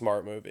idea of a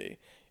smart movie.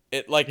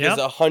 It like is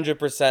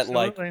 100%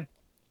 like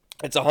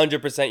it's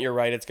 100% you're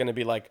right. It's going to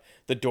be like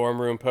the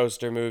dorm room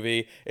poster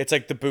movie. It's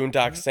like the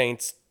Boondock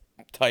Saints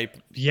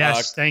type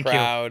thank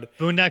crowd.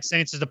 you. Boondock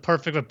Saints is the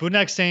perfect, but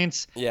Boondock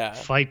Saints,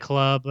 Fight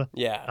Club,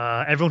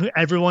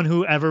 everyone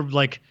who ever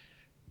like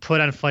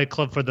put on Fight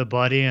Club for the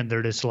buddy, and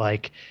they're just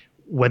like,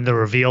 when the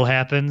reveal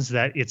happens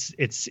that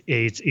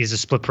he's a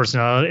split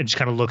personality, and just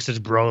kind of looks at his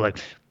bro like,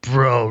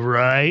 bro,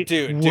 right?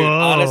 Dude,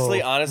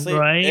 honestly,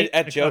 right?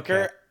 At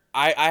Joker, okay.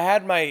 I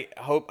had my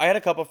hope. I had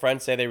a couple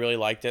friends say they really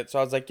liked it, so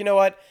I was like, you know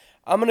what?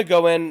 I'm gonna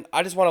go in.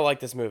 I just want to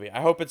like this movie.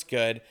 I hope it's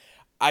good.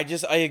 I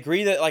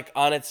agree that like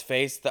on its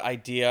face, the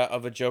idea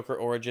of a Joker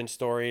origin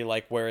story,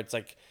 like where it's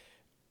like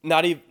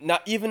not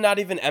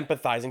even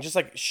empathizing, just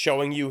like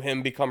showing you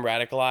him become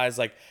radicalized.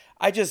 Like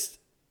it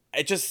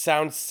just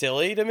sounds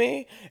silly to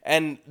me.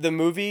 And the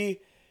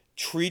movie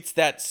treats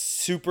that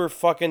super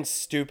fucking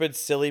stupid,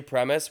 silly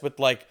premise with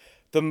like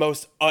the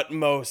most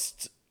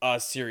utmost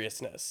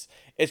seriousness.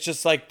 It's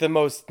just like the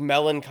most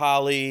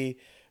melancholy,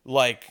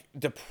 like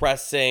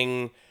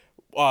depressing.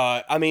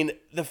 I mean,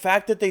 the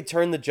fact that they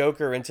turned the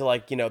Joker into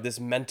like, you know, this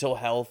mental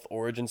health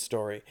origin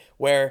story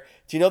where,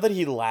 do you know that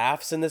he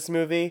laughs in this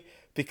movie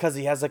because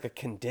he has like a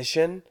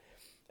condition?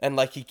 And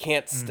like he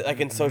can't like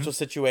in social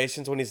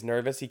situations when he's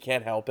nervous, he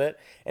can't help it,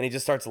 and he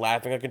just starts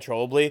laughing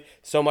uncontrollably.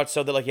 So much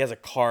so that like he has a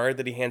card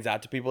that he hands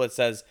out to people that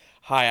says,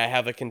 "Hi, I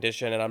have a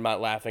condition, and I'm not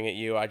laughing at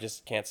you. I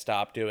just can't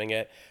stop doing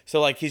it."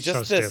 So like he's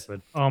just so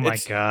stupid. Oh my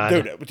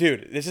god,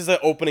 dude! This is the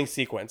opening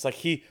sequence.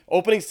 Like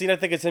opening scene, I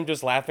think it's him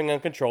just laughing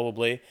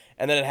uncontrollably,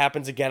 and then it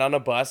happens again on a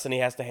bus, and he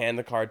has to hand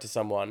the card to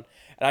someone,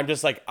 and I'm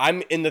just like,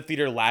 I'm in the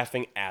theater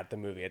laughing at the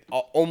movie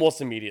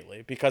almost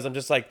immediately because I'm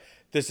just like,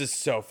 this is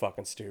so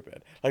fucking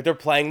stupid. Like they're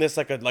playing this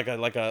like a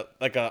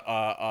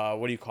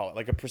what do you call it?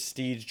 Like a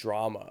prestige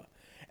drama,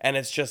 and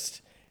it's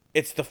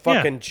the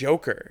fucking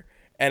Joker,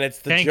 and it's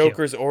the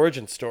Joker's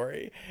origin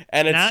story,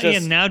 and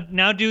it's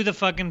now do the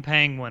fucking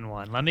Penguin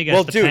one. Let me guess.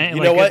 Well, dude,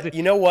 you know what?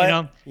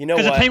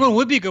 Because the Penguin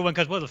would be a good one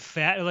because a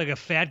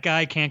fat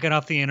guy can't get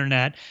off the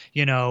internet.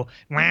 You know,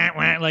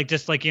 like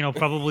just like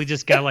probably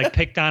just got like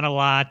picked on a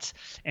lot,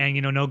 and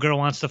no girl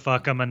wants to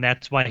fuck him, and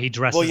that's why he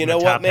dresses in a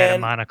top hat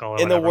and monocle.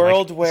 In a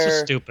world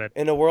where stupid.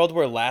 In a world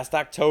where last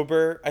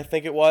October, I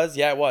think it was,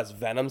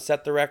 Venom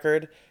set the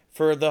record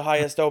for the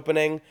highest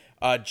opening.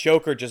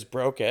 Joker just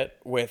broke it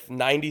with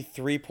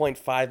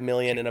 93.5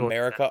 million in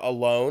America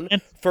alone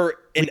for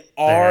an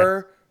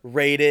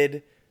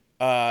R-rated.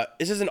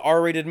 This is an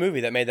R-rated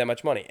movie that made that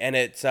much money, and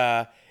it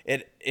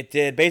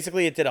did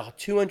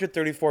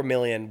 234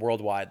 million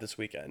worldwide this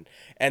weekend,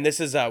 and this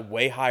is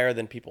way higher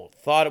than people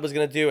thought it was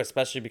going to do,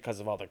 especially because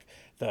of all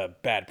the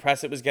bad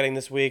press it was getting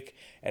this week,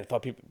 and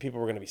thought people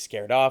were going to be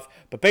scared off.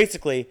 But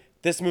basically,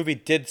 this movie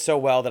did so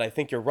well that I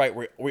think you're right.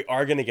 We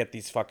are going to get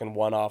these fucking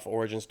one-off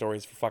origin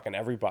stories for fucking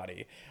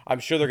everybody. I'm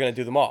sure they're going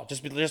to do them all.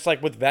 Just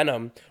like with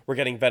Venom, we're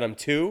getting Venom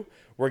 2.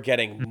 We're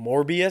getting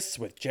Morbius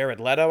with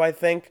Jared Leto, I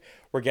think.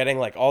 We're getting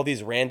like all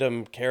these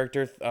random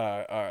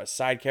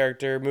side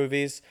character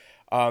movies.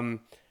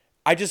 I'm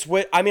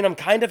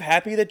kind of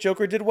happy that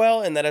Joker did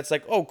well and that it's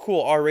like, oh,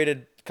 cool,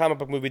 R-rated comic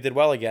book movie did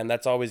well again.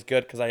 That's always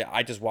good because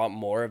I just want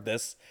more of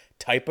this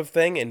type of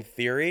thing in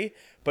theory.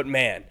 But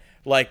man,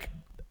 like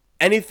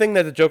anything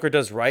that the Joker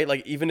does right,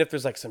 like even if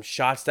there's like some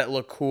shots that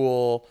look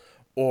cool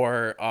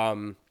or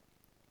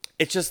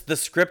it's just the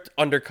script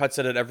undercuts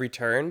it at every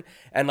turn.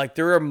 And like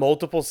there are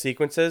multiple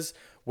sequences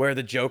where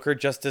the Joker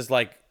just is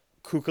like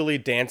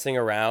kookily dancing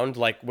around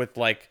like with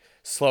like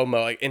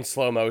in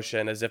slow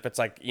motion as if it's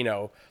like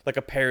like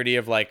a parody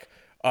of like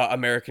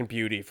American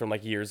Beauty from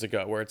like years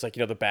ago where it's like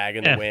the bag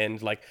in the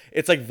wind, like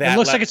it's like that. It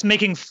looks like it's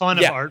making fun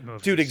of art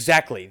movies. Dude,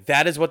 exactly.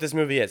 That is what this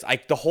movie is.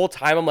 The whole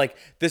time I'm like,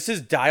 this is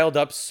dialed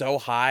up so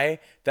high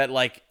that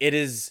like it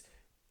is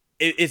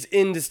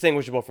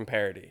indistinguishable from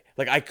parody.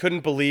 Like I couldn't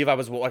believe I'm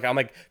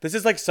like, this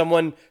is like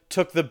someone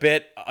took the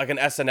bit, like an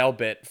SNL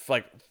bit,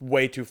 like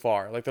way too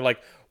far. Like they're like,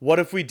 what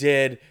if we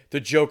did the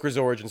Joker's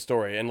origin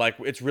story and like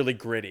it's really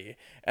gritty?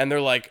 And they're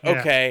like,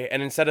 okay.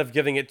 And instead of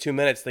giving it 2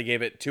 minutes, they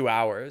gave it 2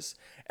 hours.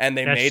 And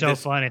they made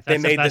this. Funny. That's they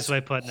made the best this way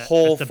of putting it.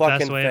 whole That's the fucking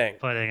best way thing.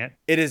 Of putting it.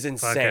 It is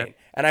insane.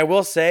 And I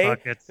will say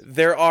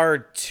there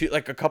are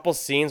a couple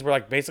scenes where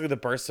like basically the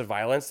bursts of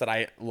violence that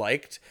I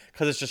liked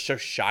because it's just so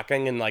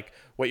shocking and like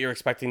what you're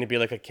expecting to be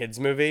like a kids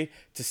movie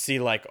to see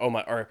like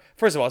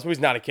first of all, this movie's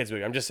not a kids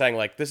movie. I'm just saying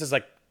like this is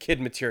like kid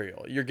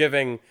material. You're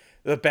giving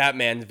the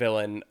Batman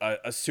villain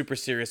a super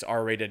serious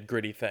R-rated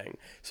gritty thing.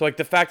 So like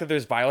the fact that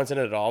there's violence in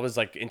it at all is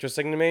like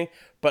interesting to me.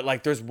 But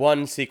like there's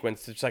one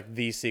sequence that's like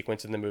the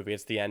sequence in the movie.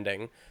 It's the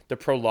ending, the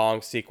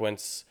prolonged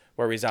sequence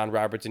where he's on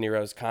Robert De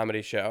Niro's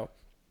comedy show.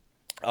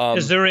 I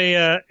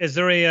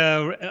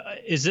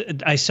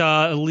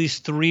saw at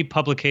least three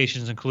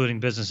publications, including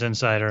Business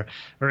Insider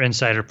or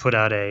Insider, put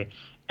out a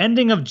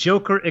ending of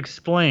Joker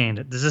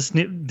explained. Does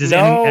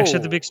anything actually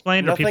have to be No,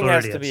 explained, or nothing people are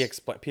has to be idiots?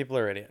 explained. People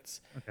are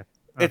idiots. Okay.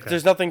 Okay.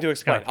 There's nothing to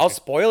explain. I'll Gotcha.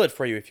 spoil it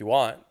for you if you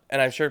want,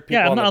 and I'm sure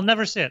Yeah, people on the. I'll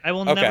never see it. I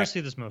will Okay. never see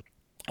this movie.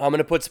 I'm going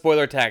to put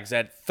spoiler tags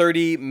at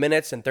 30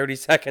 minutes and 30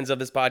 seconds of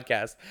this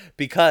podcast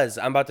because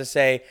I'm about to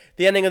say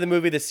the ending of the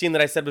movie, the scene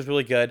that I said was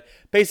really good.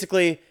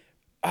 Basically,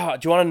 do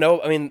you want to know?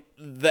 I mean,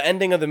 the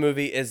ending of the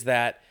movie is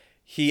that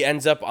he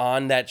ends up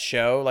on that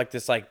show, like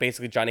this, like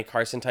basically Johnny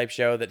Carson type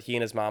show that he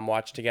and his mom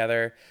watch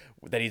together,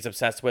 that he's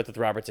obsessed with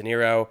Robert De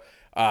Niro.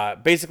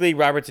 Basically,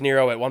 Robert De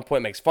Niro at one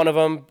point makes fun of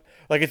him.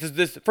 Like, it's just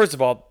this. First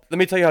of all, let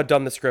me tell you how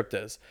dumb the script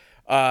is.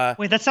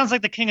 Wait, that sounds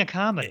like the King of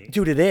Comedy.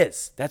 Dude, it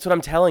is. That's what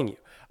I'm telling you.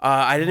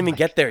 I didn't even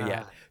get there God.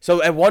 yet.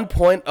 So at one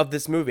point of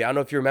this movie, I don't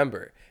know if you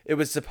remember, it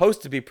was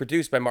supposed to be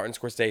produced by Martin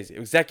Scorsese,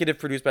 executive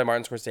produced by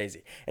Martin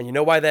Scorsese. And you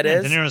know why that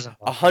is? De Niro's a-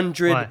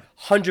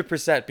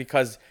 100%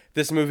 because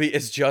this movie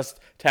is just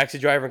Taxi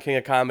Driver and King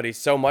of Comedy,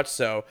 so much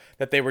so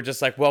that they were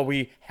just like, well,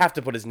 we have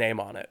to put his name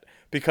on it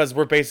because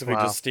we're basically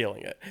Wow. just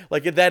stealing it.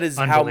 Like that is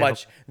how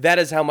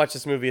much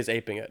this movie is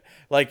aping it.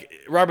 Like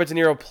Robert De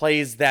Niro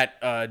plays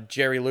that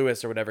Jerry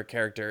Lewis or whatever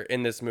character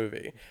in this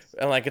movie.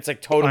 And like it's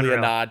like totally a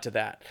Unreal. nod to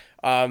that.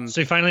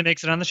 So he finally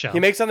makes it on the show. He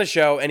makes on the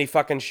show and he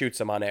fucking shoots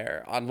him on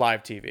air on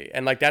live TV.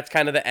 And like that's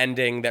kind of the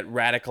ending that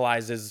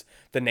radicalizes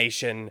the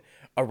nation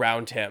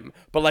around him.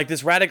 But like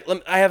this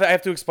I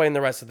have to explain the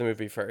rest of the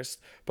movie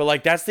first. But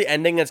like that's the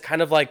ending. It's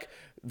kind of like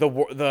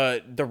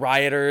the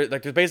rioter.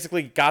 Like there's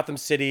basically Gotham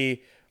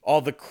City.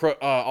 All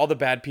the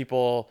bad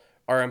people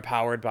are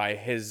empowered by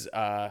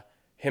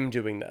him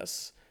doing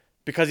this.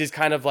 Because he's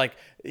kind of like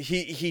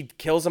he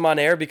kills him on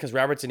air because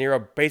Robert De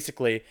Niro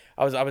basically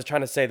I was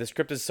trying to say the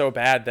script is so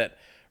bad that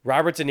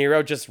Robert De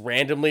Niro just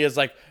randomly is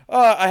like,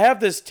 I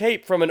have this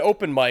tape from an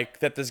open mic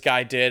that this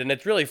guy did and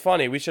it's really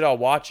funny. We should all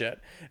watch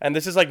it. And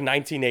this is like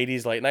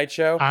 1980s late night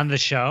show. on the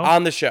show.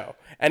 On the show.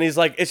 And he's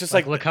like, it's just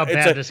like look how it's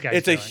bad this guy's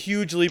It's a doing.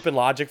 huge leap in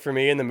logic for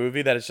me in the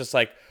movie that it's just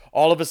like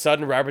all of a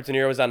sudden Robert De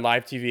Niro is on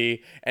live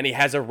TV and he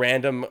has a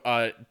random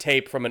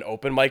tape from an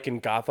open mic in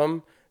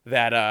Gotham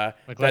that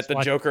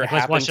the Joker let's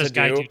happened watch to this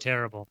guy do. do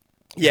terrible.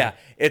 Yeah,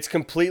 it's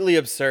completely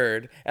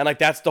absurd, and like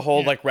that's the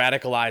whole like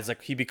radicalized.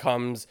 Like he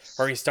becomes,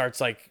 or he starts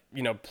like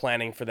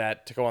planning for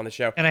that to go on the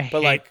show. And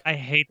but I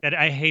hate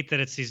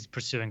that he's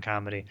pursuing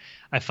comedy.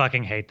 I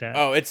fucking hate that.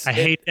 Oh, I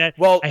hate that.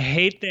 Well, I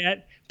hate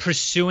that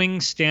pursuing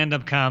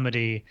stand-up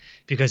comedy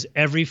because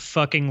every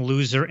fucking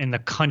loser in the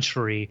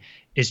country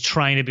is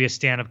trying to be a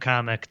stand-up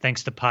comic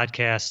thanks to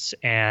podcasts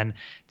and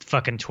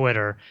fucking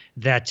Twitter.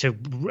 That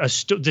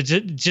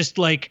just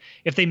like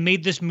if they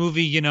made this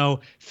movie,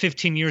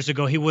 15 years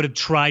ago, he would have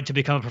tried to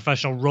become a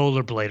professional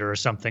rollerblader or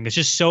something. It's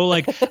just so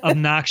like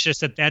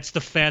obnoxious that's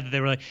the fad that they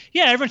were like,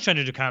 yeah, everyone's trying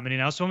to do comedy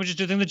now, so why don't we just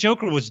do the thing the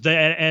Joker was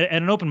at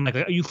an open mic?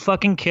 Like, are you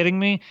fucking kidding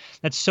me?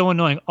 That's so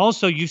annoying.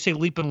 Also, you say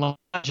leap in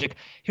logic.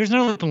 Here's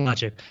another leap in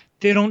logic.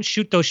 They don't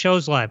shoot those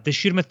shows live. They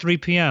shoot them at 3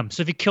 p.m.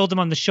 So if you killed them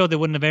on the show, they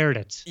wouldn't have aired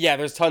it. yeah,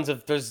 there's tons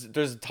of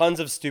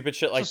stupid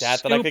shit like So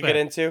that I could stupid. get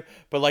into,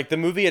 but like the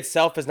movie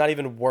itself is not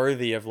even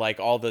worthy of like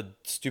all the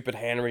stupid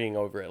hand wringing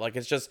over it. Like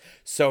it's just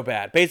so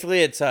bad.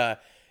 Basically, it's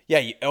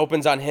it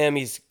opens on him.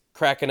 He's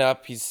cracking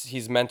up.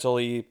 He's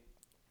mentally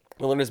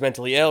ill.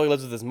 He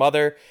lives with his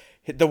mother.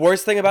 The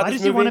worst thing about Why this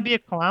does he movie, want to be a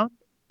clown?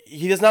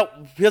 he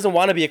doesn't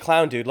want to be a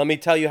clown, dude. Let me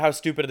tell you how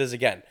stupid it is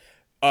again.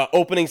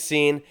 Opening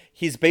scene,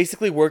 he's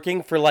basically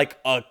working for like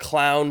a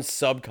clown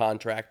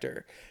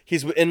subcontractor.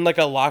 He's in like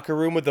a locker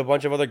room with a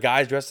bunch of other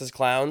guys dressed as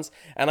clowns,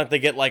 and like they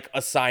get like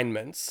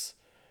assignments,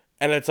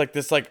 and it's like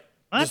this like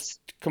What?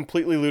 just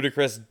completely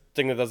ludicrous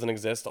thing that doesn't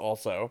exist.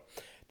 Also,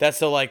 that's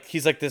so like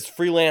he's like this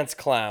freelance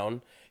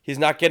clown. He's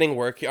not getting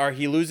work, or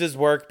he loses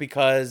work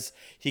because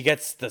he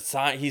gets the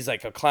sign. He's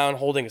like a clown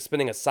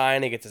spinning a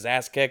sign. He gets his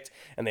ass kicked,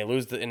 and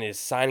and his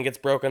sign gets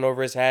broken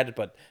over his head.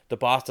 But the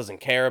boss doesn't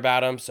care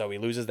about him, so he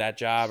loses that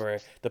job, or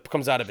that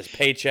comes out of his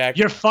paycheck.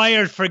 You're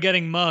fired for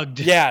getting mugged.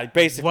 Yeah,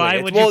 basically. Why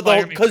would you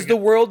fire me Because for the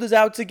world is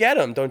out to get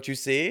him. Don't you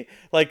see?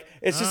 Like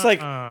it's just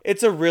like Uh-uh.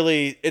 it's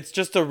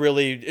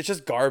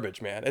just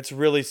garbage, man. It's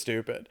really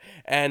stupid.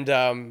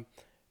 And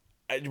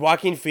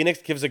Joaquin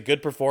Phoenix gives a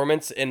good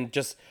performance in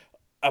just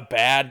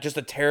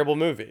a terrible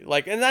movie.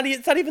 Like, and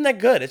it's not even that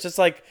good. It's just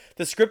like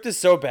the script is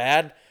so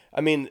bad. I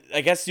mean,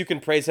 I guess you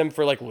can praise him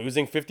for like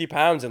losing 50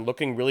 pounds and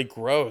looking really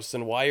gross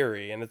and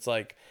wiry. And it's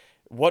like,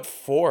 what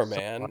for,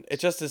 man?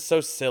 It just is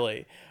so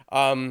silly.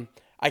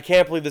 I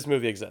can't believe this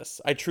movie exists.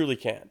 I truly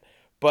can't.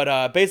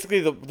 But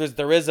basically,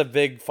 there is a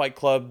big Fight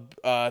Club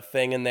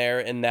thing in there,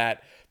 in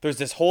that there's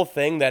this whole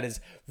thing that is.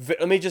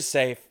 Let me just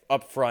say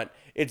up front,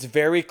 it's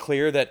very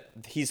clear that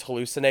he's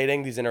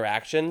hallucinating these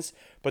interactions,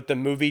 but the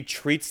movie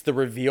treats the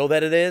reveal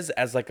that it is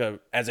as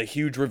a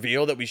huge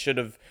reveal that we should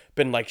have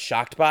been like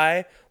shocked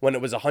by when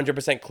it was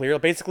 100% clear.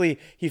 Basically,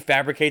 he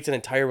fabricates an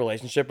entire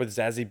relationship with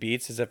Zazie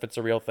Beetz as if it's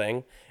a real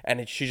thing,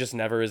 and she just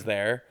never is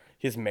there.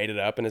 He's made it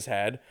up in his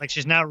head. Like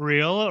she's not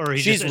real, or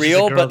She's just,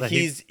 real, a girl but that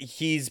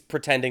he's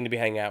pretending to be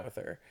hanging out with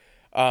her.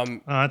 Oh,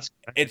 that's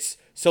It's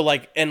so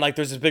like, and like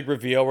there's this big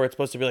reveal where it's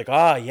supposed to be like,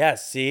 ah,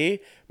 yes,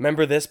 see,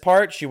 remember this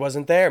part? She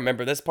wasn't there.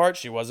 Remember this part?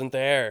 She wasn't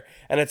there.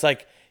 And it's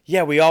like,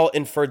 yeah, we all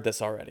inferred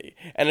this already.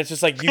 And it's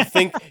just like, you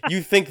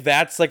think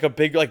that's like a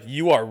big, like,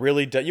 you are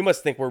really dumb. You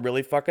must think we're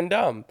really fucking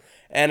dumb.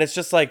 And it's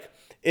just like,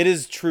 it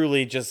is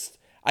truly just,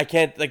 I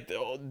can't, like,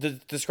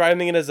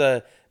 describing it as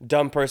a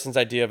dumb person's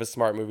idea of a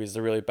smart movie is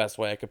the really best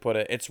way I could put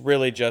it. It's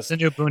really just, the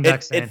new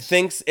Boondock it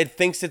Saints.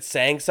 thinks it's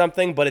saying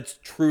something, but it's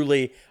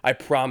truly, I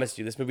promise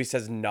you, this movie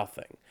says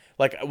nothing.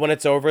 Like, when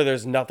it's over,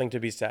 there's nothing to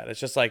be said. It's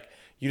just like,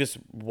 you just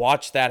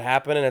watch that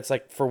happen, and it's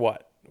like, for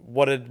what?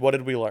 What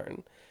did we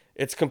learn?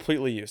 It's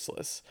completely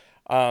useless.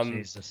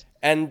 Jesus.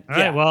 And All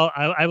yeah, right, well,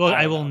 I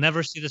will know.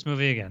 never see this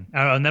movie again.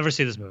 I'll never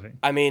see this movie.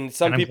 I mean,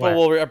 some And I'm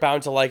people glad. are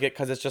bound to like it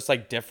because it's just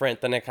like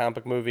different than a comic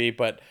book movie.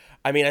 But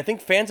I mean, I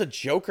think fans of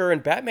Joker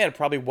and Batman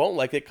probably won't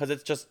like it because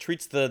it just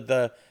treats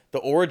the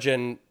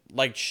origin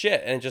like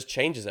shit, and it just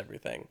changes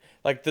everything.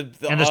 Like the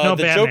And there's no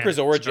the Batman, Joker's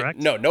origin. correct?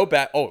 No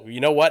bat. Oh,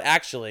 you know what?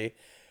 Actually,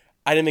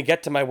 I didn't even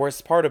get to my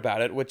worst part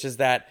about it, which is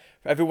that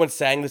everyone's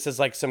saying this is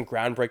like some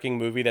groundbreaking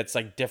movie that's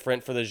like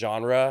different for the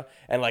genre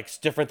and like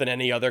different than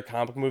any other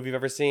comic movie you've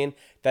ever seen.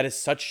 That is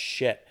such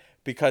shit,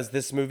 because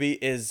this movie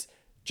is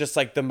just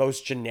like the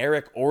most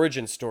generic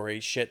origin story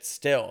shit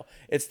still.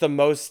 It's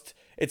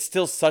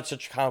still such a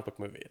comic book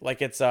movie.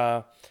 Like, it's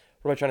what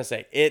am I trying to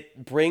say?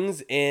 It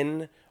brings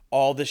in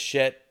all the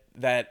shit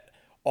that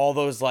all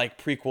those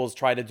like prequels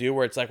try to do,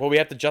 where it's like, well, we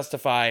have to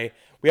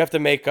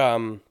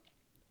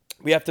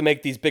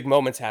make these big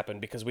moments happen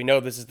because we know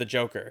this is the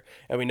Joker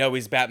and we know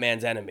he's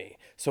Batman's enemy.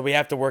 So we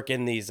have to work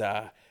in these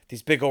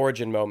big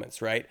origin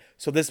moments, right?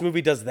 So this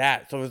movie does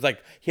that. So it's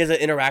like he has an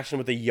interaction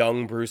with a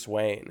young Bruce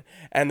Wayne,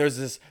 and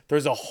there's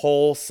a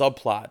whole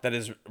subplot that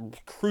is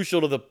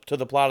crucial to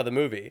the plot of the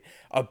movie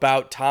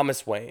about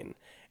Thomas Wayne.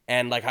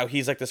 And like how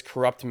he's like this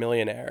corrupt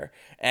millionaire,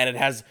 and it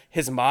has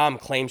his mom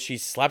claims she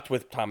slept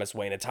with Thomas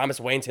Wayne, and Thomas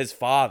Wayne's his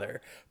father,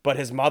 but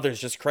his mother's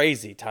just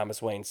crazy,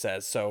 Thomas Wayne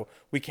says, so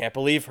we can't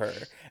believe her.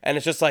 And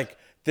it's just like,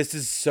 this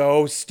is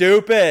so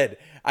stupid.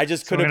 I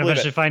just So we're couldn't gonna believe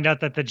eventually it. find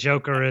out that the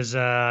Joker is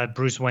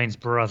Bruce Wayne's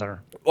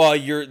brother. Well,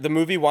 the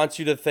movie wants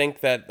you to think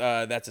that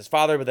that's his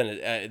father, but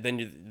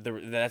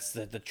that's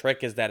the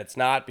trick is that it's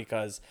not,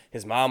 because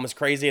his mom was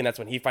crazy, and that's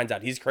when he finds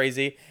out he's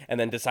crazy, and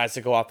then decides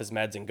to go off his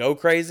meds and go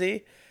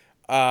crazy.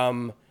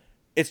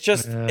 It's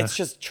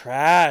just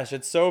trash.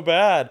 It's so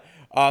bad.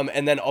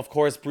 And then of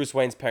course Bruce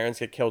Wayne's parents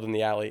get killed in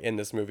the alley in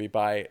this movie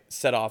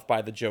set off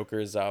by the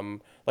Joker's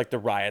like the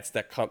riots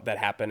that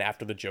happen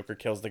after the Joker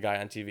kills the guy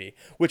on TV.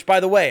 Which, by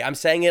the way, I'm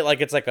saying it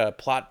like it's like a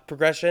plot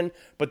progression,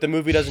 but the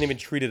movie doesn't even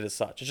treat it as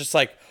such. It's just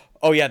like,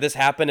 oh yeah, this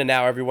happened, and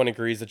now everyone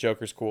agrees the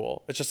Joker's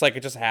cool. It's just like,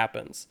 it just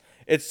happens.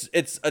 It's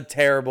a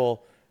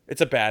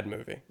bad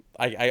movie.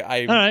 All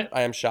right.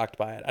 I am shocked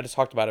by it. I just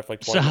talked about it for like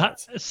 20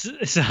 So,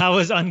 minutes. so how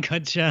is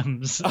Uncut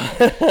Gems?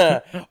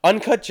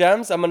 Uncut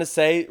Gems, I'm gonna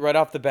say right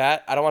off the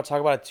bat, I don't want to talk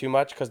about it too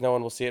much because no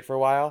one will see it for a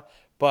while,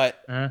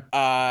 but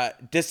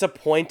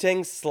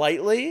disappointing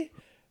slightly,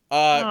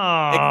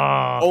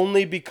 Aw.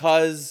 only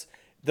because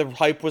the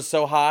hype was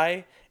so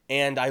high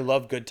and I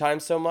love Good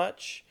Times so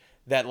much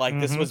that like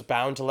this was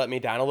bound to let me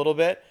down a little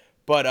bit.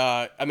 But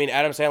I mean,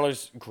 Adam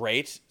Sandler's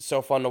great,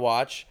 so fun to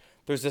watch.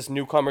 There's this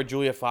newcomer,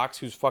 Julia Fox,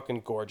 who's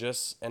fucking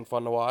gorgeous and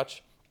fun to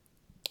watch.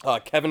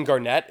 Kevin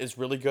Garnett is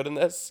really good in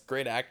this.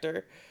 Great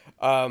actor.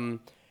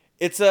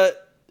 It's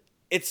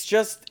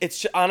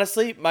just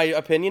honestly, my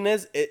opinion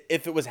is,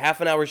 if it was half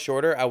an hour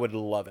shorter, I would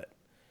love it.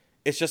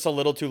 It's just a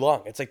little too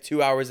long. It's like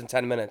 2 hours and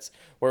 10 minutes.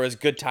 Whereas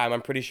Good Time,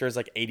 I'm pretty sure, is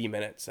like 80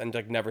 minutes and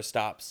like never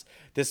stops.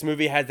 This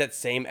movie has that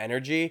same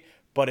energy,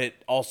 but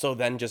it also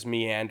then just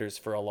meanders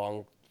for a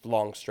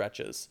long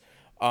stretches.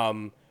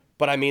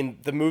 But I mean,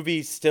 the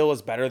movie still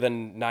is better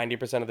than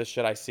 90% of the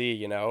shit I see,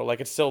 you know? Like,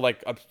 it's still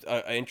like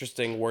a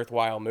interesting,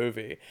 worthwhile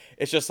movie.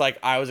 It's just like,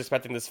 I was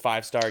expecting this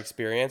 5-star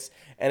experience,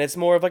 and it's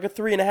more of like a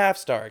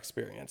 3.5-star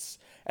experience.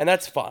 And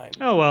that's fine.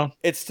 Oh well.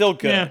 It's still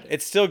good. Yeah.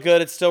 It's still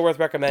good. It's still worth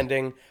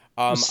recommending.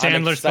 I'm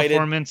Sandler's excited.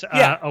 performance,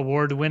 Yeah.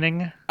 award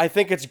winning. I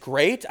think it's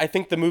great. I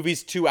think the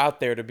movie's too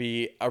out there to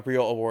be a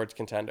real awards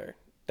contender.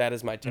 That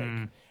is my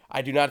take.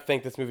 I do not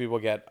think this movie will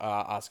get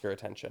Oscar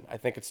attention. I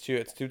think it's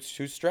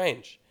too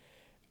strange.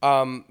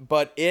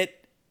 But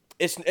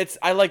it's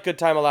I like Good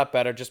Time a lot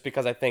better, just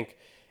because I think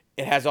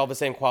it has all the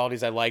same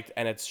qualities I liked,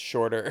 and it's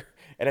shorter,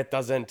 and it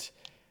doesn't,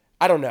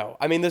 I don't know.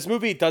 I mean, this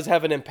movie does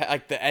have an impact.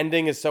 Like, the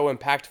ending is so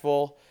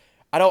impactful.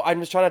 I'm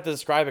just trying not to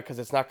describe it because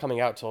it's not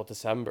coming out till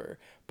December.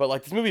 But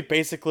like, this movie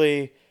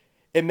basically,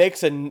 it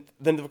makes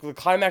the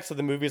climax of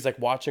the movie is like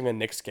watching a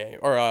Knicks game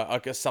or a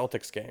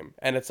Celtics game,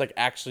 and it's like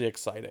actually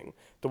exciting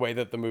the way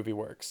that the movie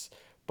works.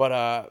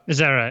 But Is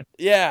that right?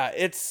 yeah,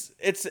 it's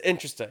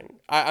interesting.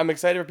 I'm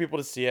excited for people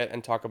to see it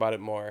and talk about it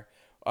more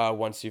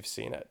once you've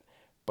seen it.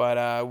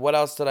 But what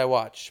else did I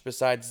watch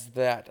besides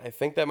that? I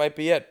think that might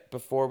be it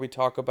before we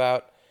talk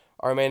about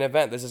our main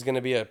event. This is going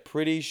to be a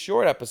pretty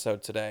short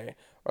episode today,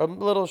 or a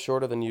little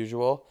shorter than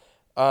usual.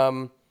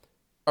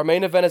 Our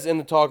main event is In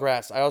the Tall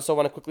Grass. I also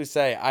want to quickly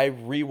say I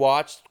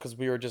rewatched because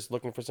we were just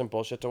looking for some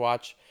bullshit to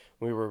watch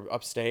when we were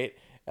upstate,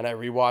 and I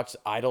rewatched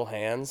Idle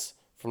Hands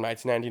from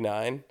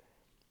 1999.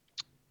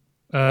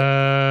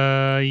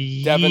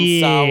 Devon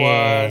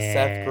Sawa,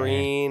 Seth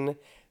Green,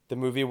 the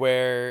movie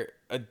where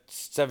a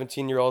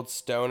 17-year-old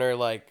stoner,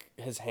 like,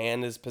 his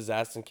hand is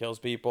possessed and kills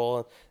people,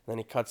 and then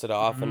he cuts it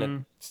off and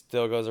it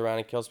still goes around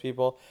and kills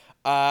people.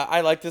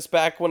 I liked this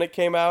back when it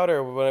came out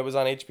or when it was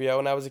on HBO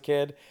when I was a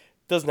kid.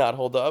 Does not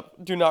hold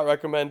up. Do not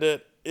recommend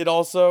it. It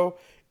also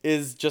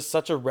is just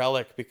such a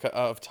relic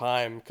of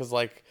time because,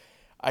 like,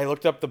 I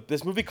looked up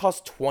this movie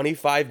cost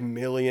 $25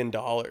 million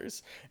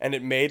and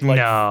it made like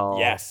No.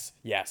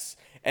 yes,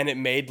 and it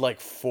made like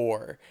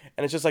 4,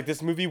 and it's just like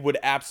this movie would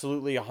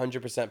absolutely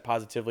 100%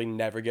 positively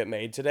never get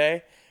made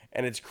today,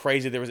 and it's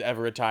crazy there was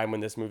ever a time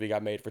when this movie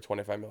got made for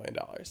 $25 million.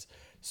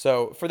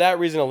 So for that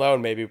reason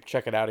alone, maybe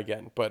check it out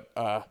again. But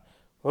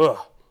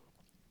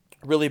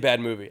really bad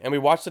movie, and we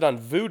watched it on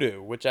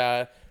Vudu, which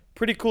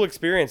pretty cool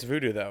experience.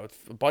 Vudu though, it's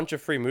a bunch of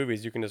free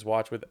movies you can just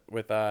watch with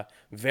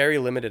very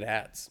limited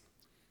ads.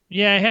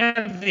 Yeah, I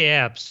have the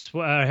apps.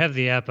 Well, I have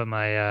the app on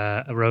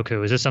my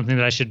Roku. Is this something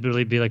that I should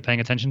really be like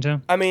paying attention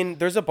to? I mean,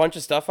 there's a bunch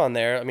of stuff on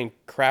there. I mean,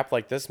 crap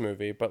like this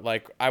movie, but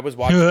like we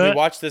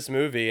watched this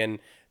movie and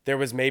there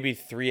was maybe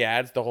 3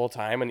 ads the whole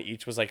time and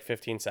each was like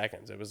 15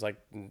 seconds. It was like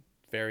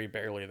very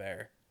barely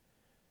there.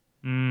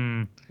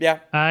 Yeah.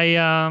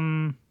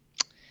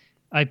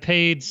 I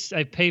paid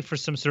for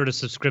some sort of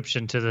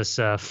subscription to this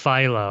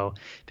Philo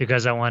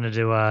because I wanted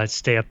to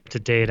stay up to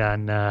date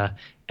on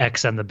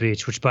X on the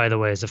Beach, which, by the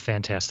way, is a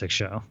fantastic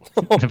show.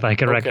 If I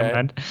could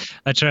recommend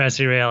a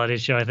trashy reality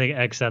show, I think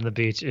X on the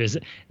Beach is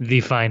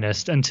the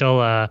finest. Until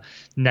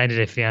 90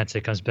 Day Fiance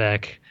comes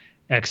back,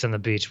 X on the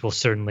Beach will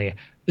certainly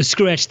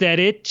scratch that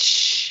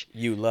itch.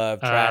 You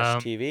love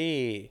trash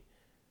TV.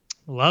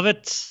 Love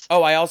it.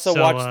 Oh, I also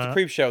watched the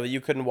Creep Show that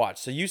you couldn't watch.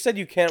 So you said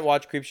you can't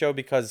watch Creep Show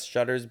because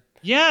Shudder's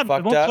it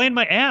won't up? play in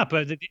my app.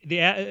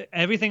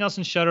 Everything else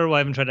in Shudder, well, I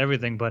haven't tried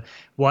everything, but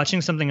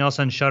watching something else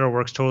on Shudder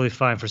works totally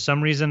fine. For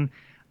some reason,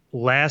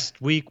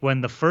 last week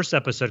when the first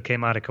episode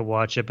came out, I could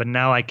watch it, but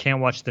now I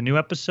can't watch the new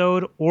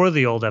episode or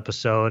the old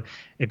episode.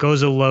 It goes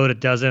to load,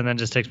 it does it, and then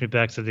just takes me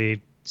back to the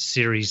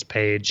series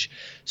page.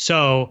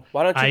 So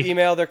why don't you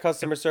email their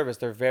customer service?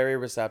 They're very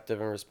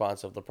receptive and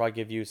responsive. They'll probably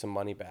give you some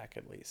money back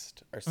at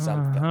least or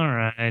something. All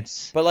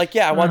right. But like,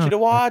 yeah, I want you to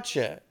watch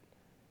it.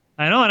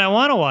 I know, and I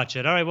want to watch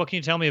it. All right, what can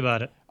you tell me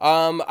about it?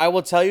 I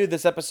will tell you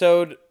this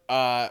episode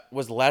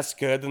was less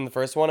good than the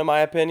first one, in my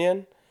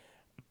opinion.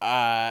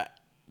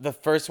 The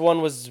first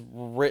one was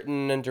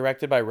written and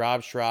directed by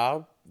Rob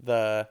Schrab,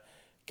 the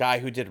guy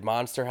who did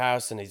Monster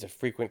House, and he's a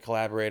frequent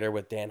collaborator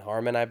with Dan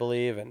Harmon, I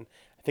believe, and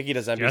I think he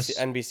does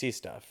NBC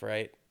stuff,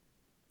 right?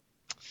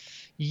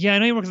 Yeah, I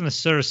know he works on the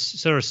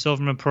Sarah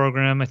Silverman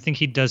program. I think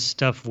he does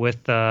stuff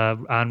with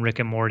on Rick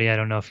and Morty. I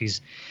don't know if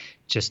he's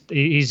just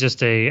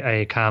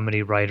a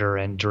comedy writer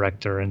and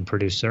director and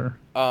producer.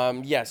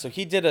 Yeah, so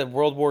he did a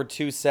World War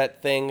II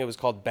set thing. It was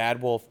called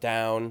Bad Wolf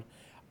Down.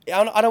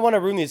 I don't want to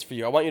ruin these for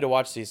you. I want you to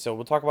watch these, so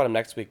we'll talk about them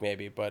next week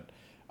maybe. But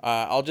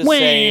I'll just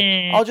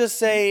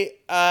say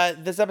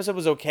this episode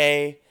was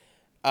okay.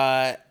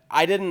 I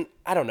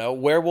don't know.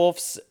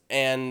 Werewolves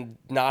and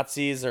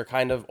Nazis are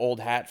kind of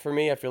old hat for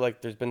me. I feel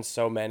like there's been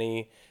so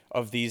many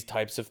of these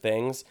types of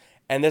things.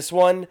 And this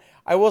one,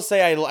 I will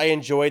say I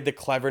enjoyed the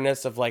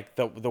cleverness of like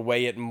the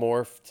way it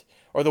morphed,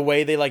 or the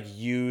way they like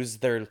use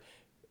their,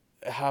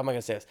 how am I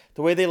going to say this?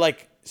 The way they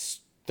like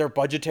their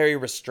budgetary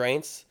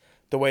restraints,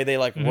 the way they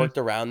like worked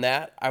around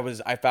that,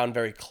 I found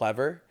very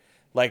clever.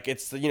 Like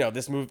it's,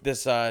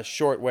 this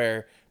short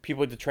where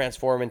people to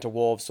transform into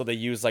wolves, so they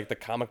use like the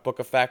comic book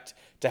effect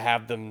to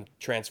have them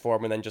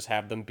transform and then just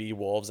have them be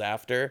wolves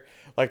after.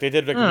 Like they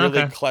did like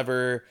really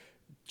clever,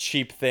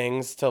 cheap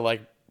things to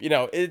like,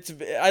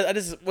 I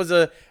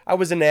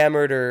was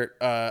enamored or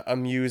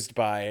amused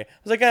by. I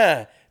was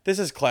like, this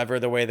is clever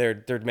the way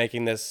they're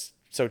making this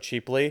so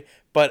cheaply.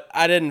 But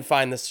I didn't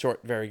find this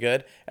short very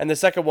good. And the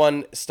second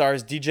one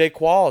stars DJ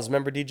Qualls.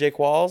 Remember DJ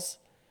Qualls?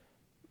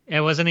 Yeah,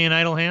 wasn't he in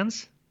Idle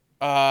Hands?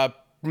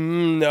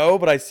 No,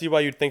 but I see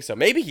why you'd think so.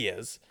 Maybe he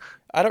is.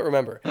 I don't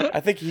remember. I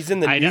think he's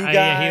in the New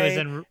Guy. He was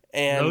in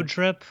Road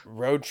Trip.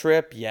 Road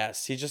Trip,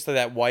 yes. He's just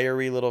that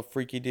wiry little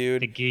freaky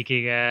dude. The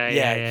geeky guy.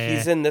 Yeah,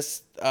 he's in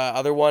this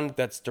other one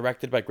that's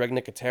directed by Greg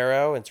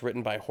Nicotero. It's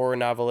written by horror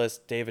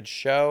novelist David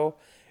Show.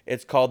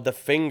 It's called The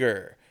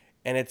Finger,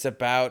 and it's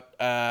about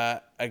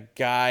a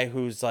guy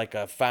who's like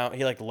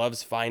he like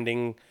loves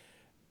finding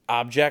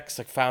objects,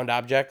 like found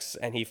objects,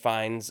 and he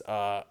finds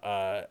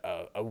a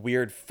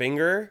weird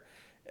finger.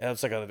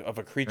 It's like of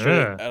a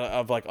creature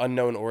of like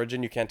unknown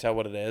origin. You can't tell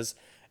what it is.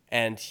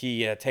 And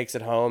he takes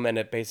it home, and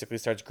it basically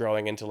starts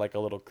growing into like a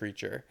little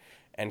creature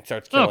and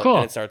starts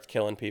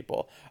killing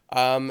people.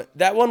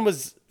 That one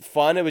was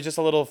fun. It was just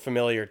a little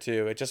familiar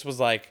too. It just was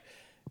like,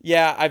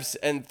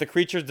 and the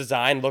creature's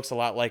design looks a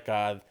lot like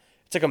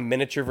it's like a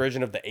miniature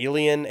version of the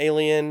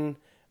alien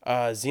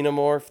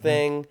xenomorph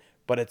thing,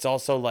 but it's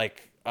also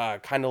like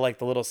kind of like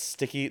the little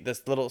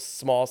this little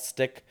small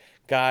stick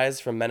guys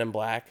from Men in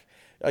Black.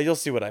 You'll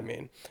see what I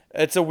mean.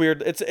 It's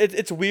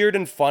weird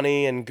and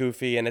funny and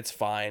goofy, and it's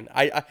fine.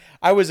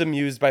 I was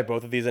amused by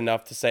both of these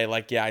enough to say,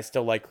 like, yeah, I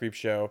still like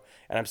Creepshow,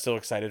 and I'm still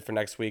excited for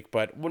next week,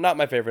 but not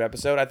my favorite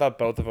episode. I thought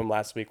both of them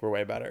last week were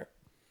way better.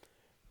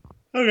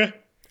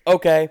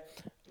 Okay.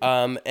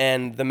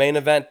 And the main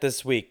event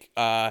this week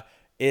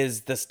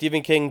is the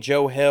Stephen King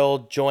Joe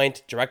Hill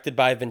joint, directed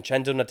by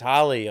Vincenzo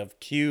Natali of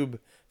Cube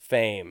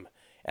fame,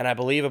 and I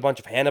believe a bunch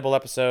of Hannibal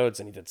episodes,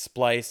 and he did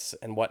Splice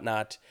and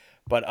whatnot.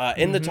 But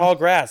In the Tall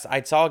Grass,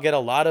 I saw get a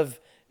lot of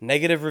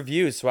negative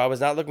reviews, so I was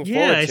not looking forward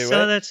to it. Yeah, I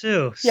saw that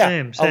too. Yeah,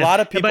 same. a lot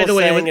of people by the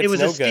way, saying it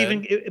was it's a no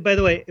Stephen. good. By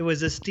the way, it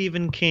was a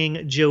Stephen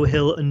King Joe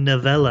Hill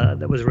novella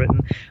that was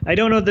written. I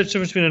don't know what the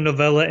difference between a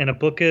novella and a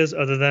book is,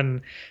 other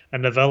than a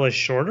novella is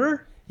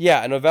shorter.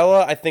 Yeah, a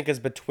novella I think is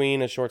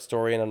between a short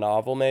story and a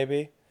novel,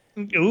 maybe.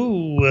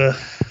 Ooh,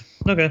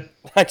 okay.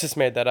 I just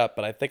made that up,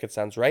 but I think it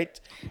sounds right.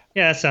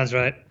 Yeah, that sounds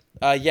right.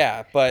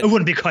 Yeah, but It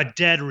wouldn't be called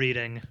dead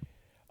reading.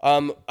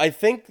 I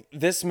think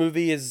this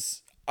movie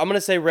is. I'm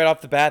gonna say right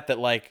off the bat that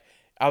like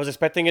I was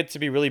expecting it to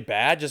be really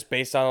bad just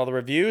based on all the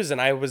reviews,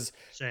 and I was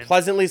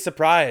pleasantly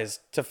surprised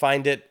to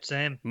find it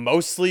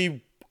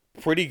mostly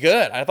pretty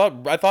good. I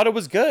thought it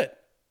was good.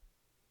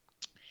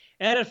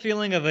 I had a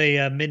feeling of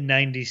a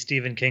mid-90s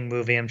Stephen King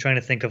movie. I'm trying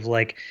to think of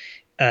like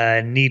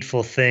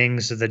Needful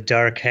Things or The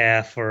Dark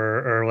Half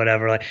or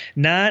whatever. Like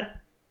not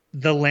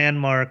the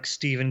landmark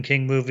Stephen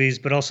King movies,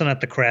 but also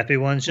not the crappy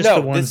ones. Just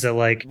the ones that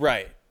like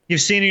right. You've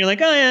seen it, you're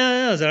like, oh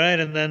yeah, that was all right,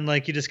 and then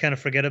like you just kind of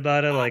forget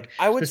about it. Like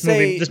I would this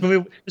say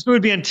movie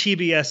would be on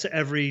TBS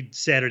every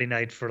Saturday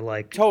night for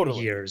like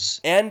years.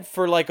 And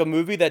for like a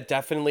movie that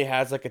definitely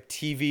has like a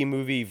TV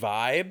movie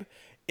vibe,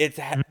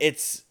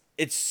 it's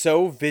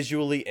so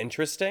visually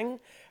interesting.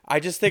 I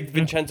just think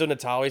Vincenzo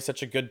Natali is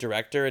such a good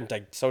director and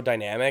like so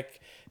dynamic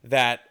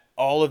that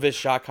all of his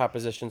shot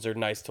compositions are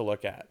nice to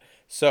look at.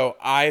 So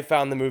I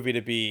found the movie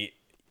to be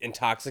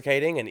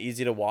intoxicating and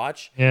easy to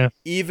watch. Yeah.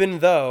 Even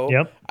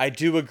though I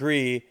do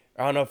agree.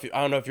 I don't know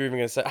if you're even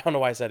gonna say. I don't know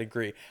why I said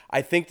agree.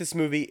 I think this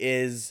movie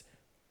is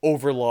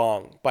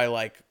overlong by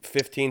like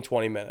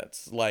 15-20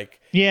 minutes. Like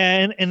yeah,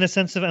 and in the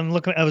sense of I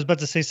was about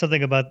to say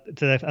something about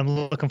that. I'm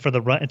looking for the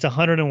run. It's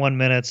 101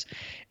 minutes,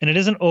 and it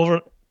isn't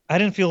over. I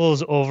didn't feel it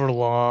was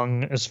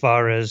overlong as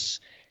far as.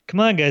 Come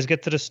on, guys,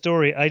 get to the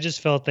story. I just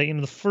felt that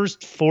the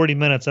first 40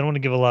 minutes. I don't want to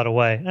give a lot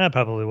away. I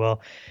probably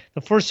will.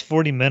 The first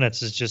 40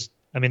 minutes is just.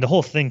 I mean, the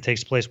whole thing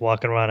takes place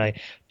walking around a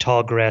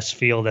tall grass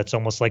field that's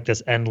almost like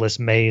this endless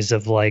maze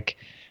of like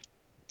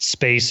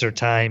space or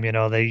time.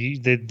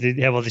 They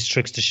have all these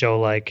tricks to show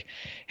like,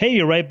 hey,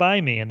 you're right by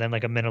me, and then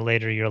like a minute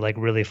later you're like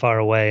really far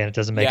away, and it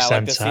doesn't make sense.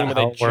 Like the scene where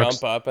they jump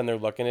works. up and they're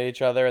looking at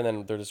each other, and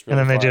then they're just really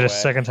and then they far did away.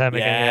 A second time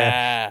again.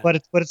 Yeah.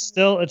 But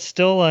it's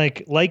still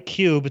like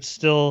Cube. It's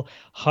still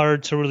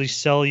hard to really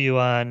sell you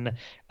on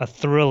a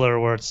thriller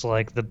where it's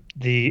like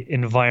the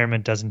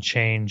environment doesn't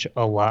change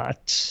a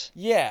lot.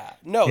 Yeah,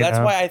 no, that's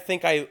why I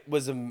think I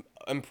was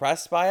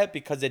impressed by it,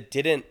 because it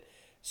didn't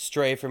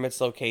stray from its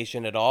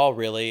location at all,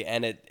 really.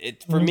 And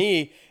it for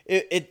me,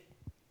 I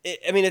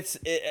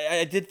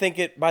did think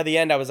it by the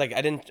end. I was like,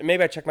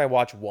 maybe I checked my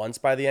watch once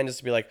by the end just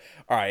to be like,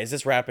 all right, is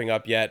this wrapping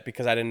up yet?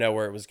 Because I didn't know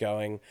where it was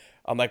going.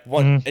 I'm like,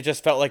 it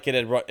just felt like it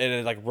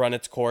had like run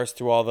its course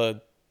through all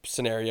the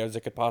scenarios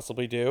it could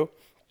possibly do.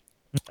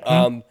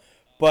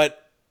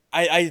 But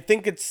I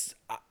think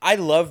I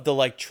love the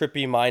like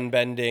trippy mind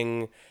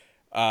bending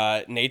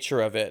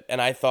nature of it,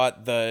 and I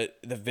thought the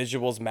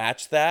visuals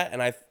matched that,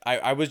 and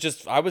I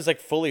was like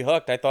fully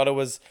hooked. I thought it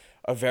was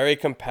a very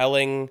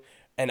compelling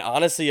and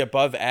honestly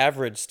above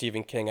average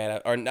Stephen King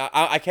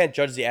I can't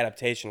judge the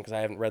adaptation because I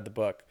haven't read the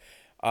book.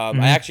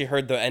 I actually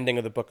heard the ending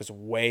of the book is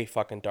way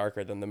fucking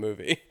darker than the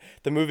movie.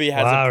 The movie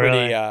has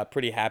a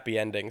pretty happy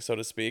ending, so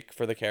to speak,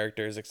 for the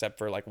characters, except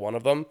for like one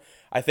of them.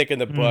 I think in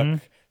the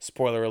book,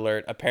 spoiler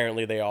alert,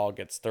 apparently they're all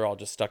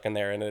just stuck in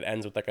there, and it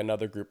ends with like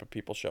another group of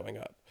people showing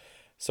up.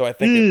 So I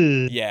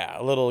think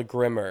a little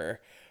grimmer,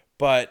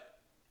 but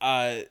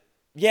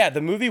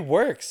the movie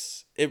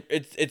works.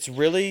 It's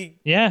really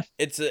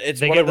it's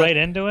they get right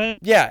into it.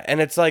 Yeah, and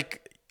it's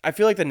like I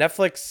feel like the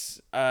Netflix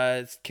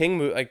King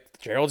movie, like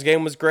Gerald's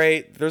Game was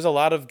great. There's a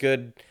lot of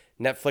good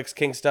Netflix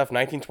King stuff.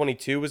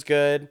 1922 was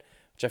good,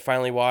 which I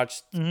finally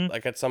watched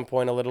like at some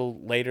point a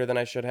little later than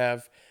I should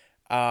have.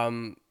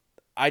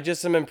 I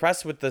just am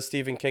impressed with the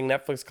Stephen King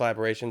Netflix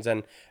collaborations,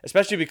 and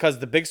especially because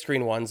the big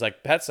screen ones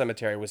like Pet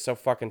Sematary was so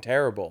fucking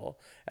terrible,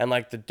 and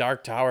like The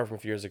Dark Tower from a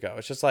few years ago.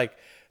 It's just like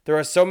there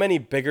are so many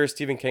bigger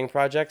Stephen King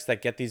projects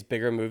that get these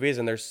bigger movies,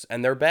 and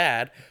they're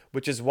bad,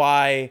 which is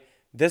why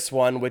this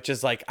one, which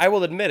is like, I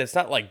will admit, it's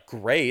not like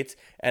great,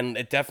 and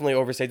it definitely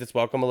overstays its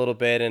welcome a little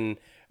bit, and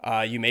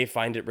you may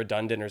find it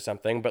redundant or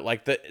something, but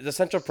like the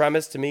central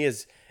premise to me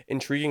is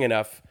intriguing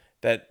enough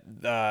that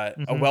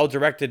a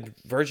well-directed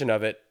version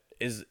of it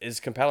is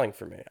compelling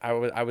for me.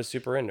 I was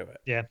super into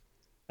it. Yeah.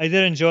 I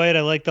did enjoy it.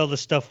 I liked all the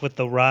stuff with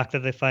the rock that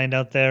they find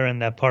out there,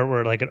 and that part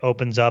where like it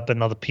opens up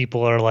and all the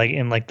people are like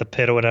in like the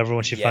pit or whatever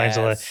when she finds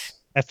all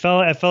I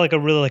felt like I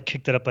really like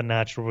kicked it up a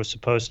notch where we're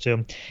supposed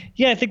to.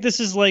 Yeah, I think this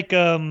is like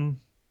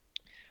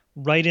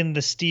right in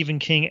the Stephen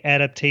King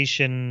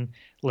adaptation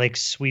like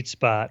sweet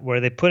spot where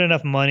they put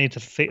enough money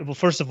to well,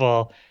 first of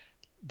all,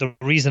 the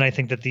reason I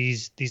think that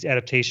these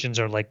adaptations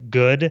are like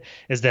good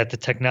is that the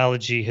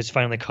technology has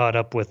finally caught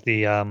up with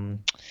the The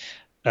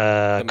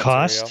material.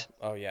 cost.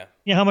 Oh yeah.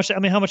 Yeah, how much? I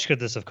mean, how much could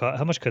this have cost?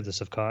 How much could this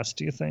have cost?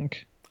 Do you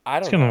think I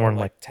it's don't gonna be more know,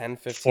 than like like 10,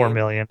 four 15.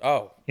 million?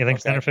 Oh, You think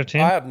it's 10 or okay. I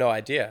 15? have no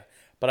idea.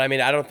 But I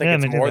mean, I don't think Yeah,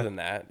 it's maybe more that. than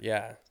that.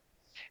 Yeah.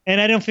 And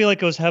I don't feel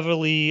like it was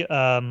heavily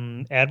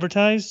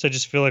advertised. I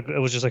just feel like it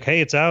was just like,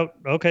 hey, it's out.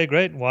 Okay,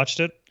 great, watched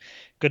it,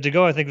 good to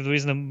go. I think the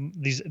reason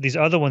these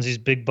other ones, these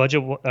big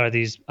budget or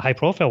these high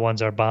profile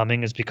ones are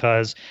bombing is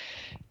because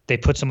they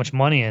put so much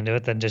money into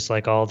it. Then just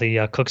like all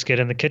the cooks get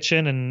in the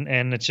kitchen,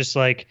 and it's just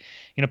like,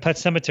 Pet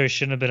Cemetery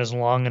shouldn't have been as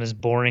long and as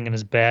boring and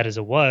as bad as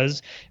it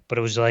was, but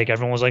it was like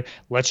everyone was like,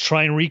 let's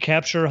try and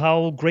recapture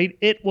how great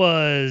it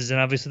was, and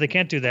obviously they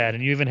can't do that.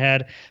 And you even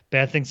had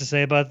bad things to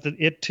say about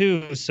it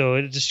too. So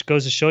it just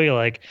goes to show you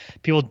like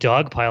people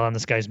dogpile on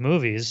this guy's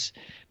movies.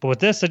 But with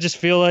this, I just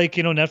feel like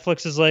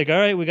Netflix is like, all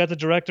right, we got the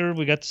director,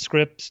 we got the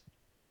script,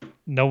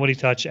 nobody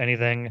touch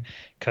anything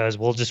because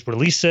we'll just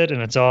release it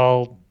and it's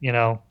all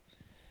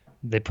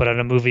they put out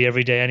a movie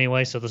every day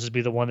anyway, so this would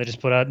be the one they just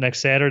put out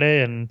next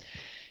Saturday. And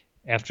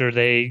after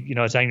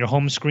it's on your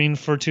home screen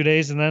for 2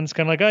 days, and then it's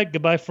kind of like, all right,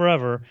 goodbye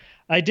forever.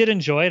 I did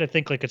enjoy it. I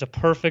think like it's a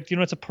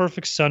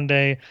perfect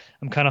Sunday.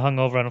 I'm kind of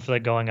hungover. I don't feel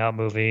like going out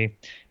movie.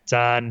 It's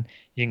on.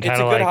 You can It's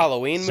kind a of good like,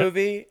 Halloween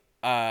movie.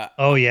 Uh,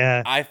 oh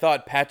yeah, I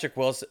thought Patrick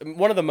Wilson,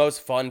 one of the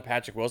most fun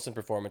Patrick Wilson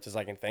performances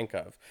I can think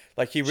of.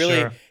 Like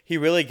sure, he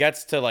really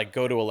gets to like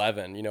go to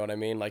 11. You know what I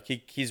mean? Like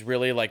he's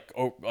really like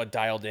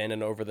dialed in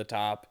and over the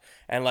top,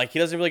 and like he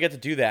doesn't really get to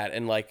do that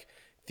in like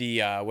the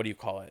what do you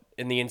call it,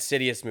 in the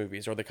Insidious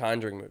movies or the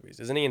Conjuring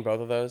movies. Isn't he in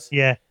both of those?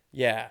 yeah.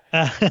 Yeah,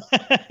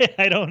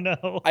 I don't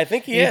know. I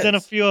think he He's in a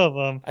is. few of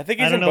them. I think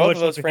I he's don't in know both of which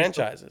one. those If he's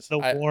franchises. the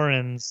I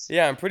Warrens.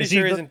 Yeah, I'm pretty Is he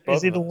sure he's the in is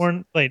both he of the those.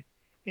 Warren? Wait,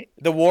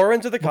 The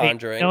Warrens of the wait.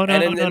 Conjuring, No, no,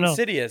 and no, in no, no.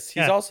 Insidious,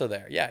 he's Yeah. also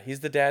there. Yeah,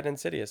 he's the dad in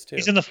Insidious too.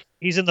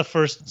 He's in the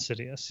first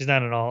Insidious. He's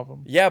not in all of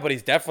them. Yeah, but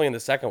he's definitely in the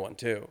second one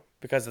too,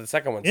 because the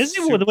second one's Is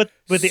he super with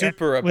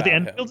the about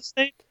Enfield him.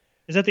 estate?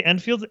 Is that the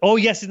Enfield? Oh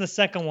yes, in the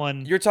second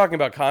one. You're talking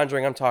about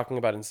Conjuring. I'm talking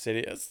about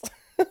Insidious.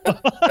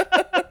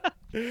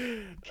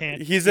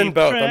 Can't He's in keep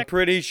both. I'm track.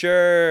 pretty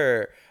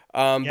sure.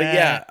 But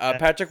Yeah, yeah,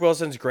 Patrick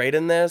Wilson's great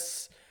in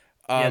this.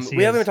 yes, he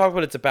We haven't even is. talked about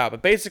what it's about,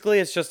 but basically,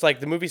 it's just like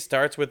the movie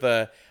starts with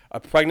a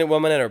pregnant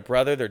woman and her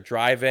brother. They're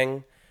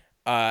driving,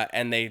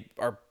 and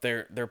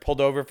they're pulled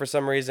over for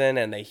some reason,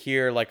 and they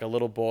hear like a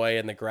little boy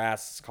in the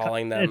grass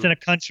calling It's them. in a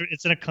country.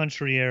 It's in a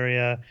country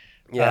area.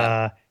 Yeah.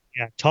 Uh,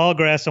 yeah, tall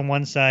grass on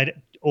one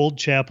side, old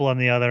chapel on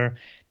the other.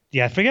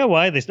 Yeah, I forget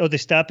why they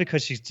stopped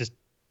because she's just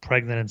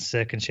pregnant and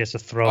sick and she has to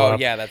throw Oh up.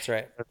 yeah, that's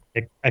right.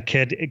 A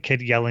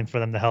kid yelling for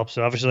them to help.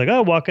 So obviously like,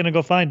 oh, walk in and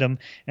go find him.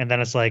 And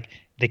then it's like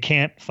they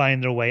can't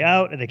find their way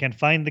out and they can't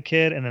find the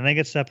kid. And then they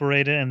get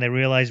separated and they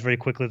realize very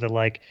quickly that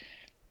like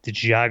the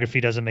geography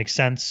doesn't make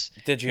sense.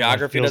 The It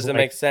geography feels doesn't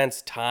like make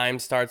sense. Time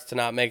starts to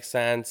not make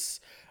sense.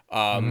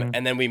 mhm,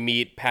 And then we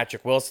meet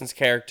Patrick Wilson's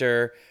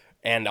character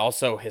and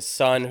also his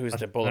son, who's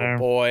the little there.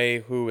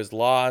 boy who is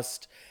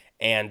lost.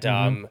 And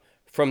Mhm.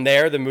 from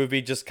there, the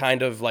movie just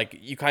kind of like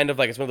it's one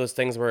of those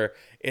things where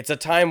it's a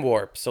time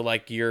warp. So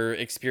like you're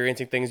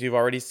experiencing things you've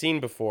already seen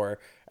before,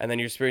 and then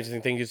you're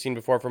experiencing things you've seen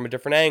before from a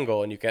different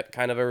angle, and you get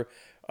kind of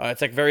it's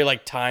like very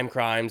like time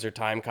crimes or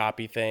time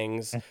copy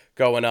things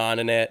going on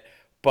in it.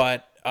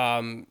 But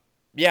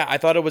yeah, I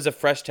thought it was a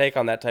fresh take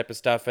on that type of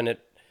stuff, and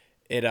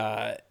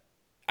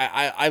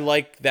I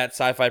like that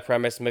sci-fi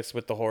premise mixed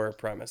with the horror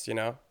premise, you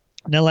know?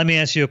 Now let me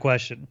ask you a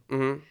question.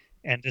 Hmm.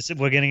 And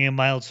we're getting in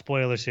mild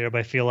spoilers here, but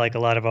I feel like a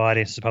lot of our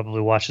audience has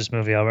probably watched this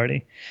movie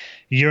already.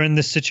 You're in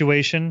this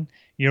situation.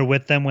 You're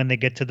with them when they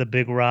get to the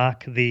big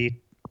rock, the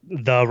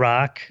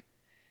rock.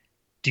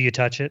 Do you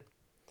touch it?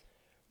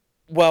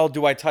 Well,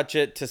 do I touch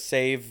it to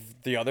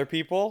save the other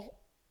people?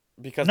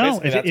 Because No.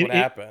 basically that's what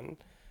happened.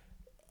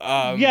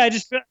 Yeah,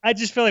 I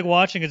just feel like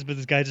watching it, but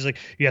this guy just like,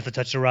 you have to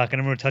touch the rock, and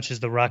everyone who touches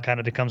the rock kind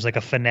of becomes like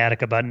a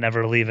fanatic about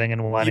never leaving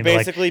and You wanting to like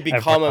basically become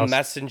everyone a else.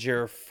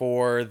 messenger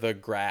for the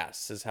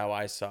grass, is how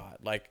I saw it.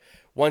 Like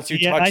once you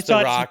Yeah, I touch the saw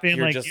it just rock, being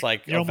you're like just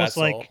like you're a almost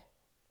vessel. like,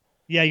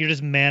 yeah, you're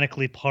just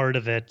manically part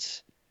of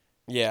it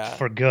Yeah.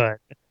 for good.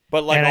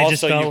 But like And I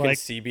just also you felt can like,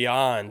 see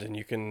beyond and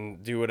you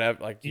can do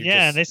whatever. Like you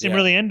yeah, and they just seem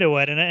really into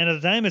it. And at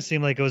the time, it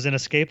seemed like it was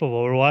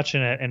inescapable. We're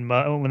watching it, and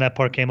when that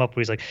part came up,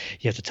 where he's like,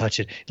 "You have to touch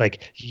it.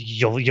 Like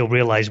you'll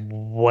realize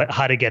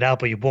how to get out,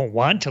 but you won't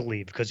want to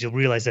leave because you'll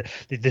realize that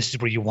this is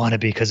where you want to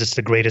be because it's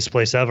the greatest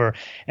place ever."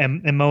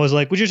 And Mo was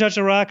like, "Would you touch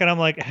the rock?" And I'm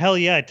like, "Hell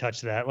yeah, I'd touch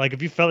that." Like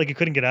if you felt like you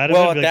couldn't get out of it,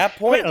 Well, I'd at be like, that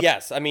 "Great, point,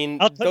 yes. I mean,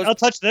 I'll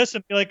touch this,"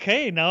 and be like,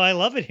 "Hey, now I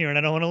love it here, and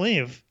I don't want to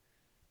leave."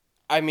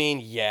 I mean,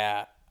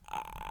 yeah.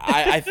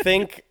 I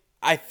think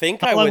I think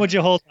How long would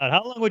you hold out?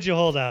 How long would you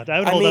hold out? I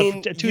would hold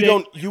out for 2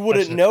 days. You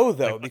wouldn't know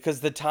though,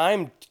 because the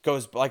time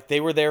goes like they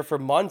were there for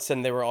months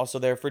and they were also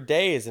there for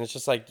days, and it's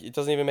just like it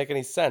doesn't even make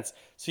any sense.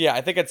 So yeah,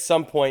 I think at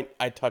some point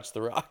I touched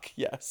the rock.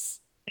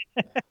 Yes.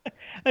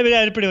 I mean,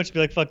 I'd pretty much be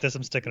like, "Fuck this,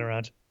 I'm sticking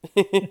around."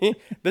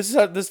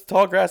 This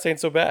tall grass ain't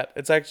so bad.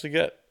 It's actually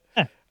good.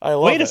 Huh. I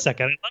love Wait it. a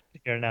second, I love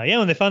it here now. Yeah,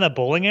 when they found that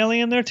bowling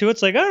alley in there too,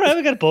 it's like, all right,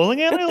 we got a bowling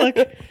alley.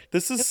 Like,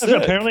 This is sick.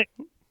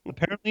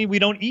 apparently we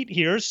don't eat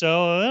here,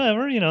 so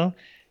whatever,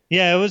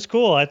 Yeah, it was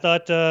cool. I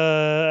thought,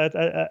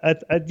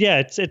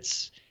 yeah,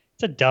 it's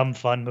a dumb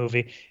fun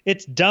movie.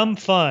 It's dumb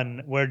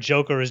fun where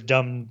Joker is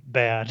dumb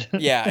bad.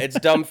 Yeah, it's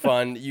dumb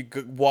fun. You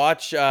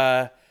watch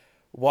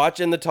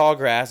In the Tall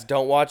Grass.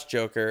 Don't watch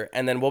Joker,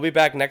 and then we'll be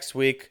back next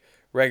week,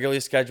 regularly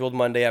scheduled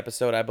Monday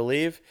episode, I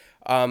believe.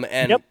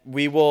 And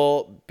we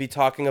will be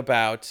talking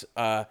about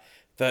the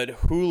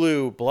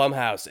Hulu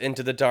Blumhouse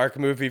Into the Dark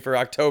movie for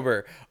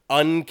October,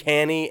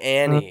 Uncanny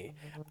Annie.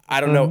 I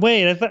don't know.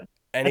 Wait,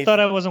 I thought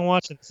I wasn't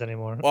watching this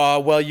anymore.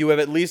 Well, you have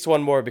at least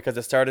one more because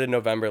it started in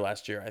November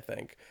last year, I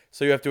think.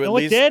 So you have to at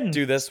least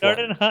do this one.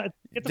 Get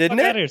the Didn't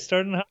fuck it? out of here.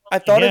 Started in I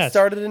thought it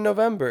started in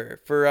November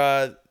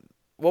for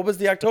what was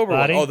the October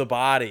one? Body? Oh, The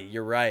Body.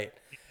 You're right.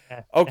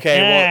 Okay,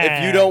 well,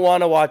 if you don't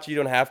want to watch, you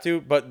don't have to.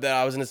 But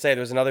I was going to say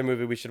there's another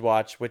movie we should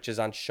watch, which is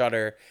on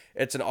Shudder.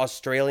 It's an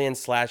Australian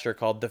slasher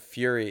called The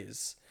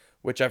Furies,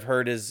 which I've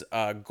heard is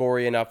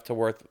gory enough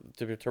to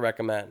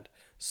recommend.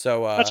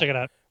 So I'll check it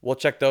out. We'll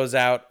check those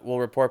out. We'll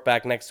report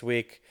back next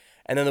week.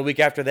 And then the week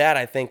after that,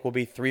 I think, will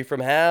be Three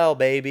from Hell,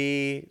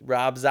 baby.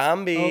 Rob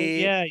Zombie. Oh,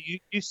 yeah.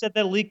 You said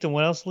that leaked, and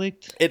what else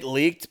leaked? It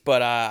leaked,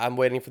 but I'm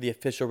waiting for the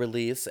official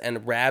release.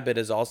 And Rabbit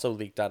is also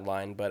leaked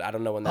online, but I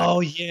don't know when that.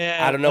 Oh, yeah.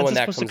 I don't know when When's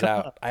it that supposed comes to come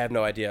out. out? I have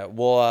no idea.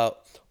 We'll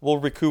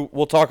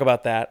talk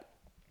about that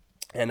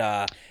and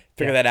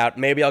figure that out.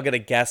 Maybe I'll get a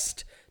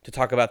guest to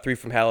talk about Three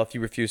from Hell if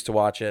you refuse to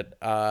watch it.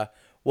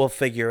 We'll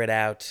figure it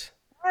out.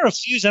 I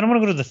refuse. I don't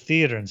want to go to the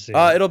theater and see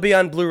it. It'll be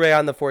on Blu-ray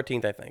on the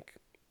 14th, I think.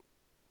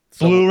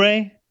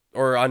 Blu-ray?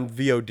 Or on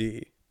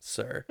VOD,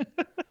 sir.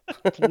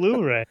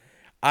 Blu-ray.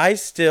 I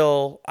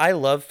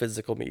love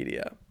physical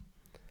media.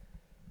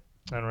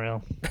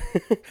 Unreal.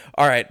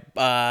 All right.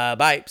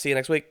 Bye. See you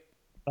next week.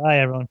 Bye,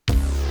 everyone. Long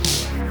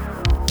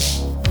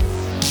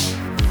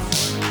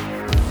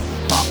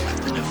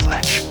live the new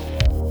flesh.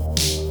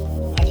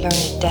 I've learned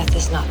that death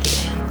is not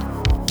the end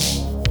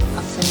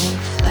of the new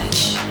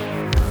flesh.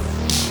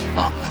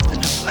 Long live the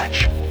new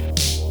flesh.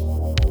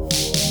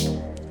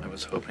 I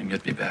was hoping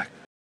you'd be back.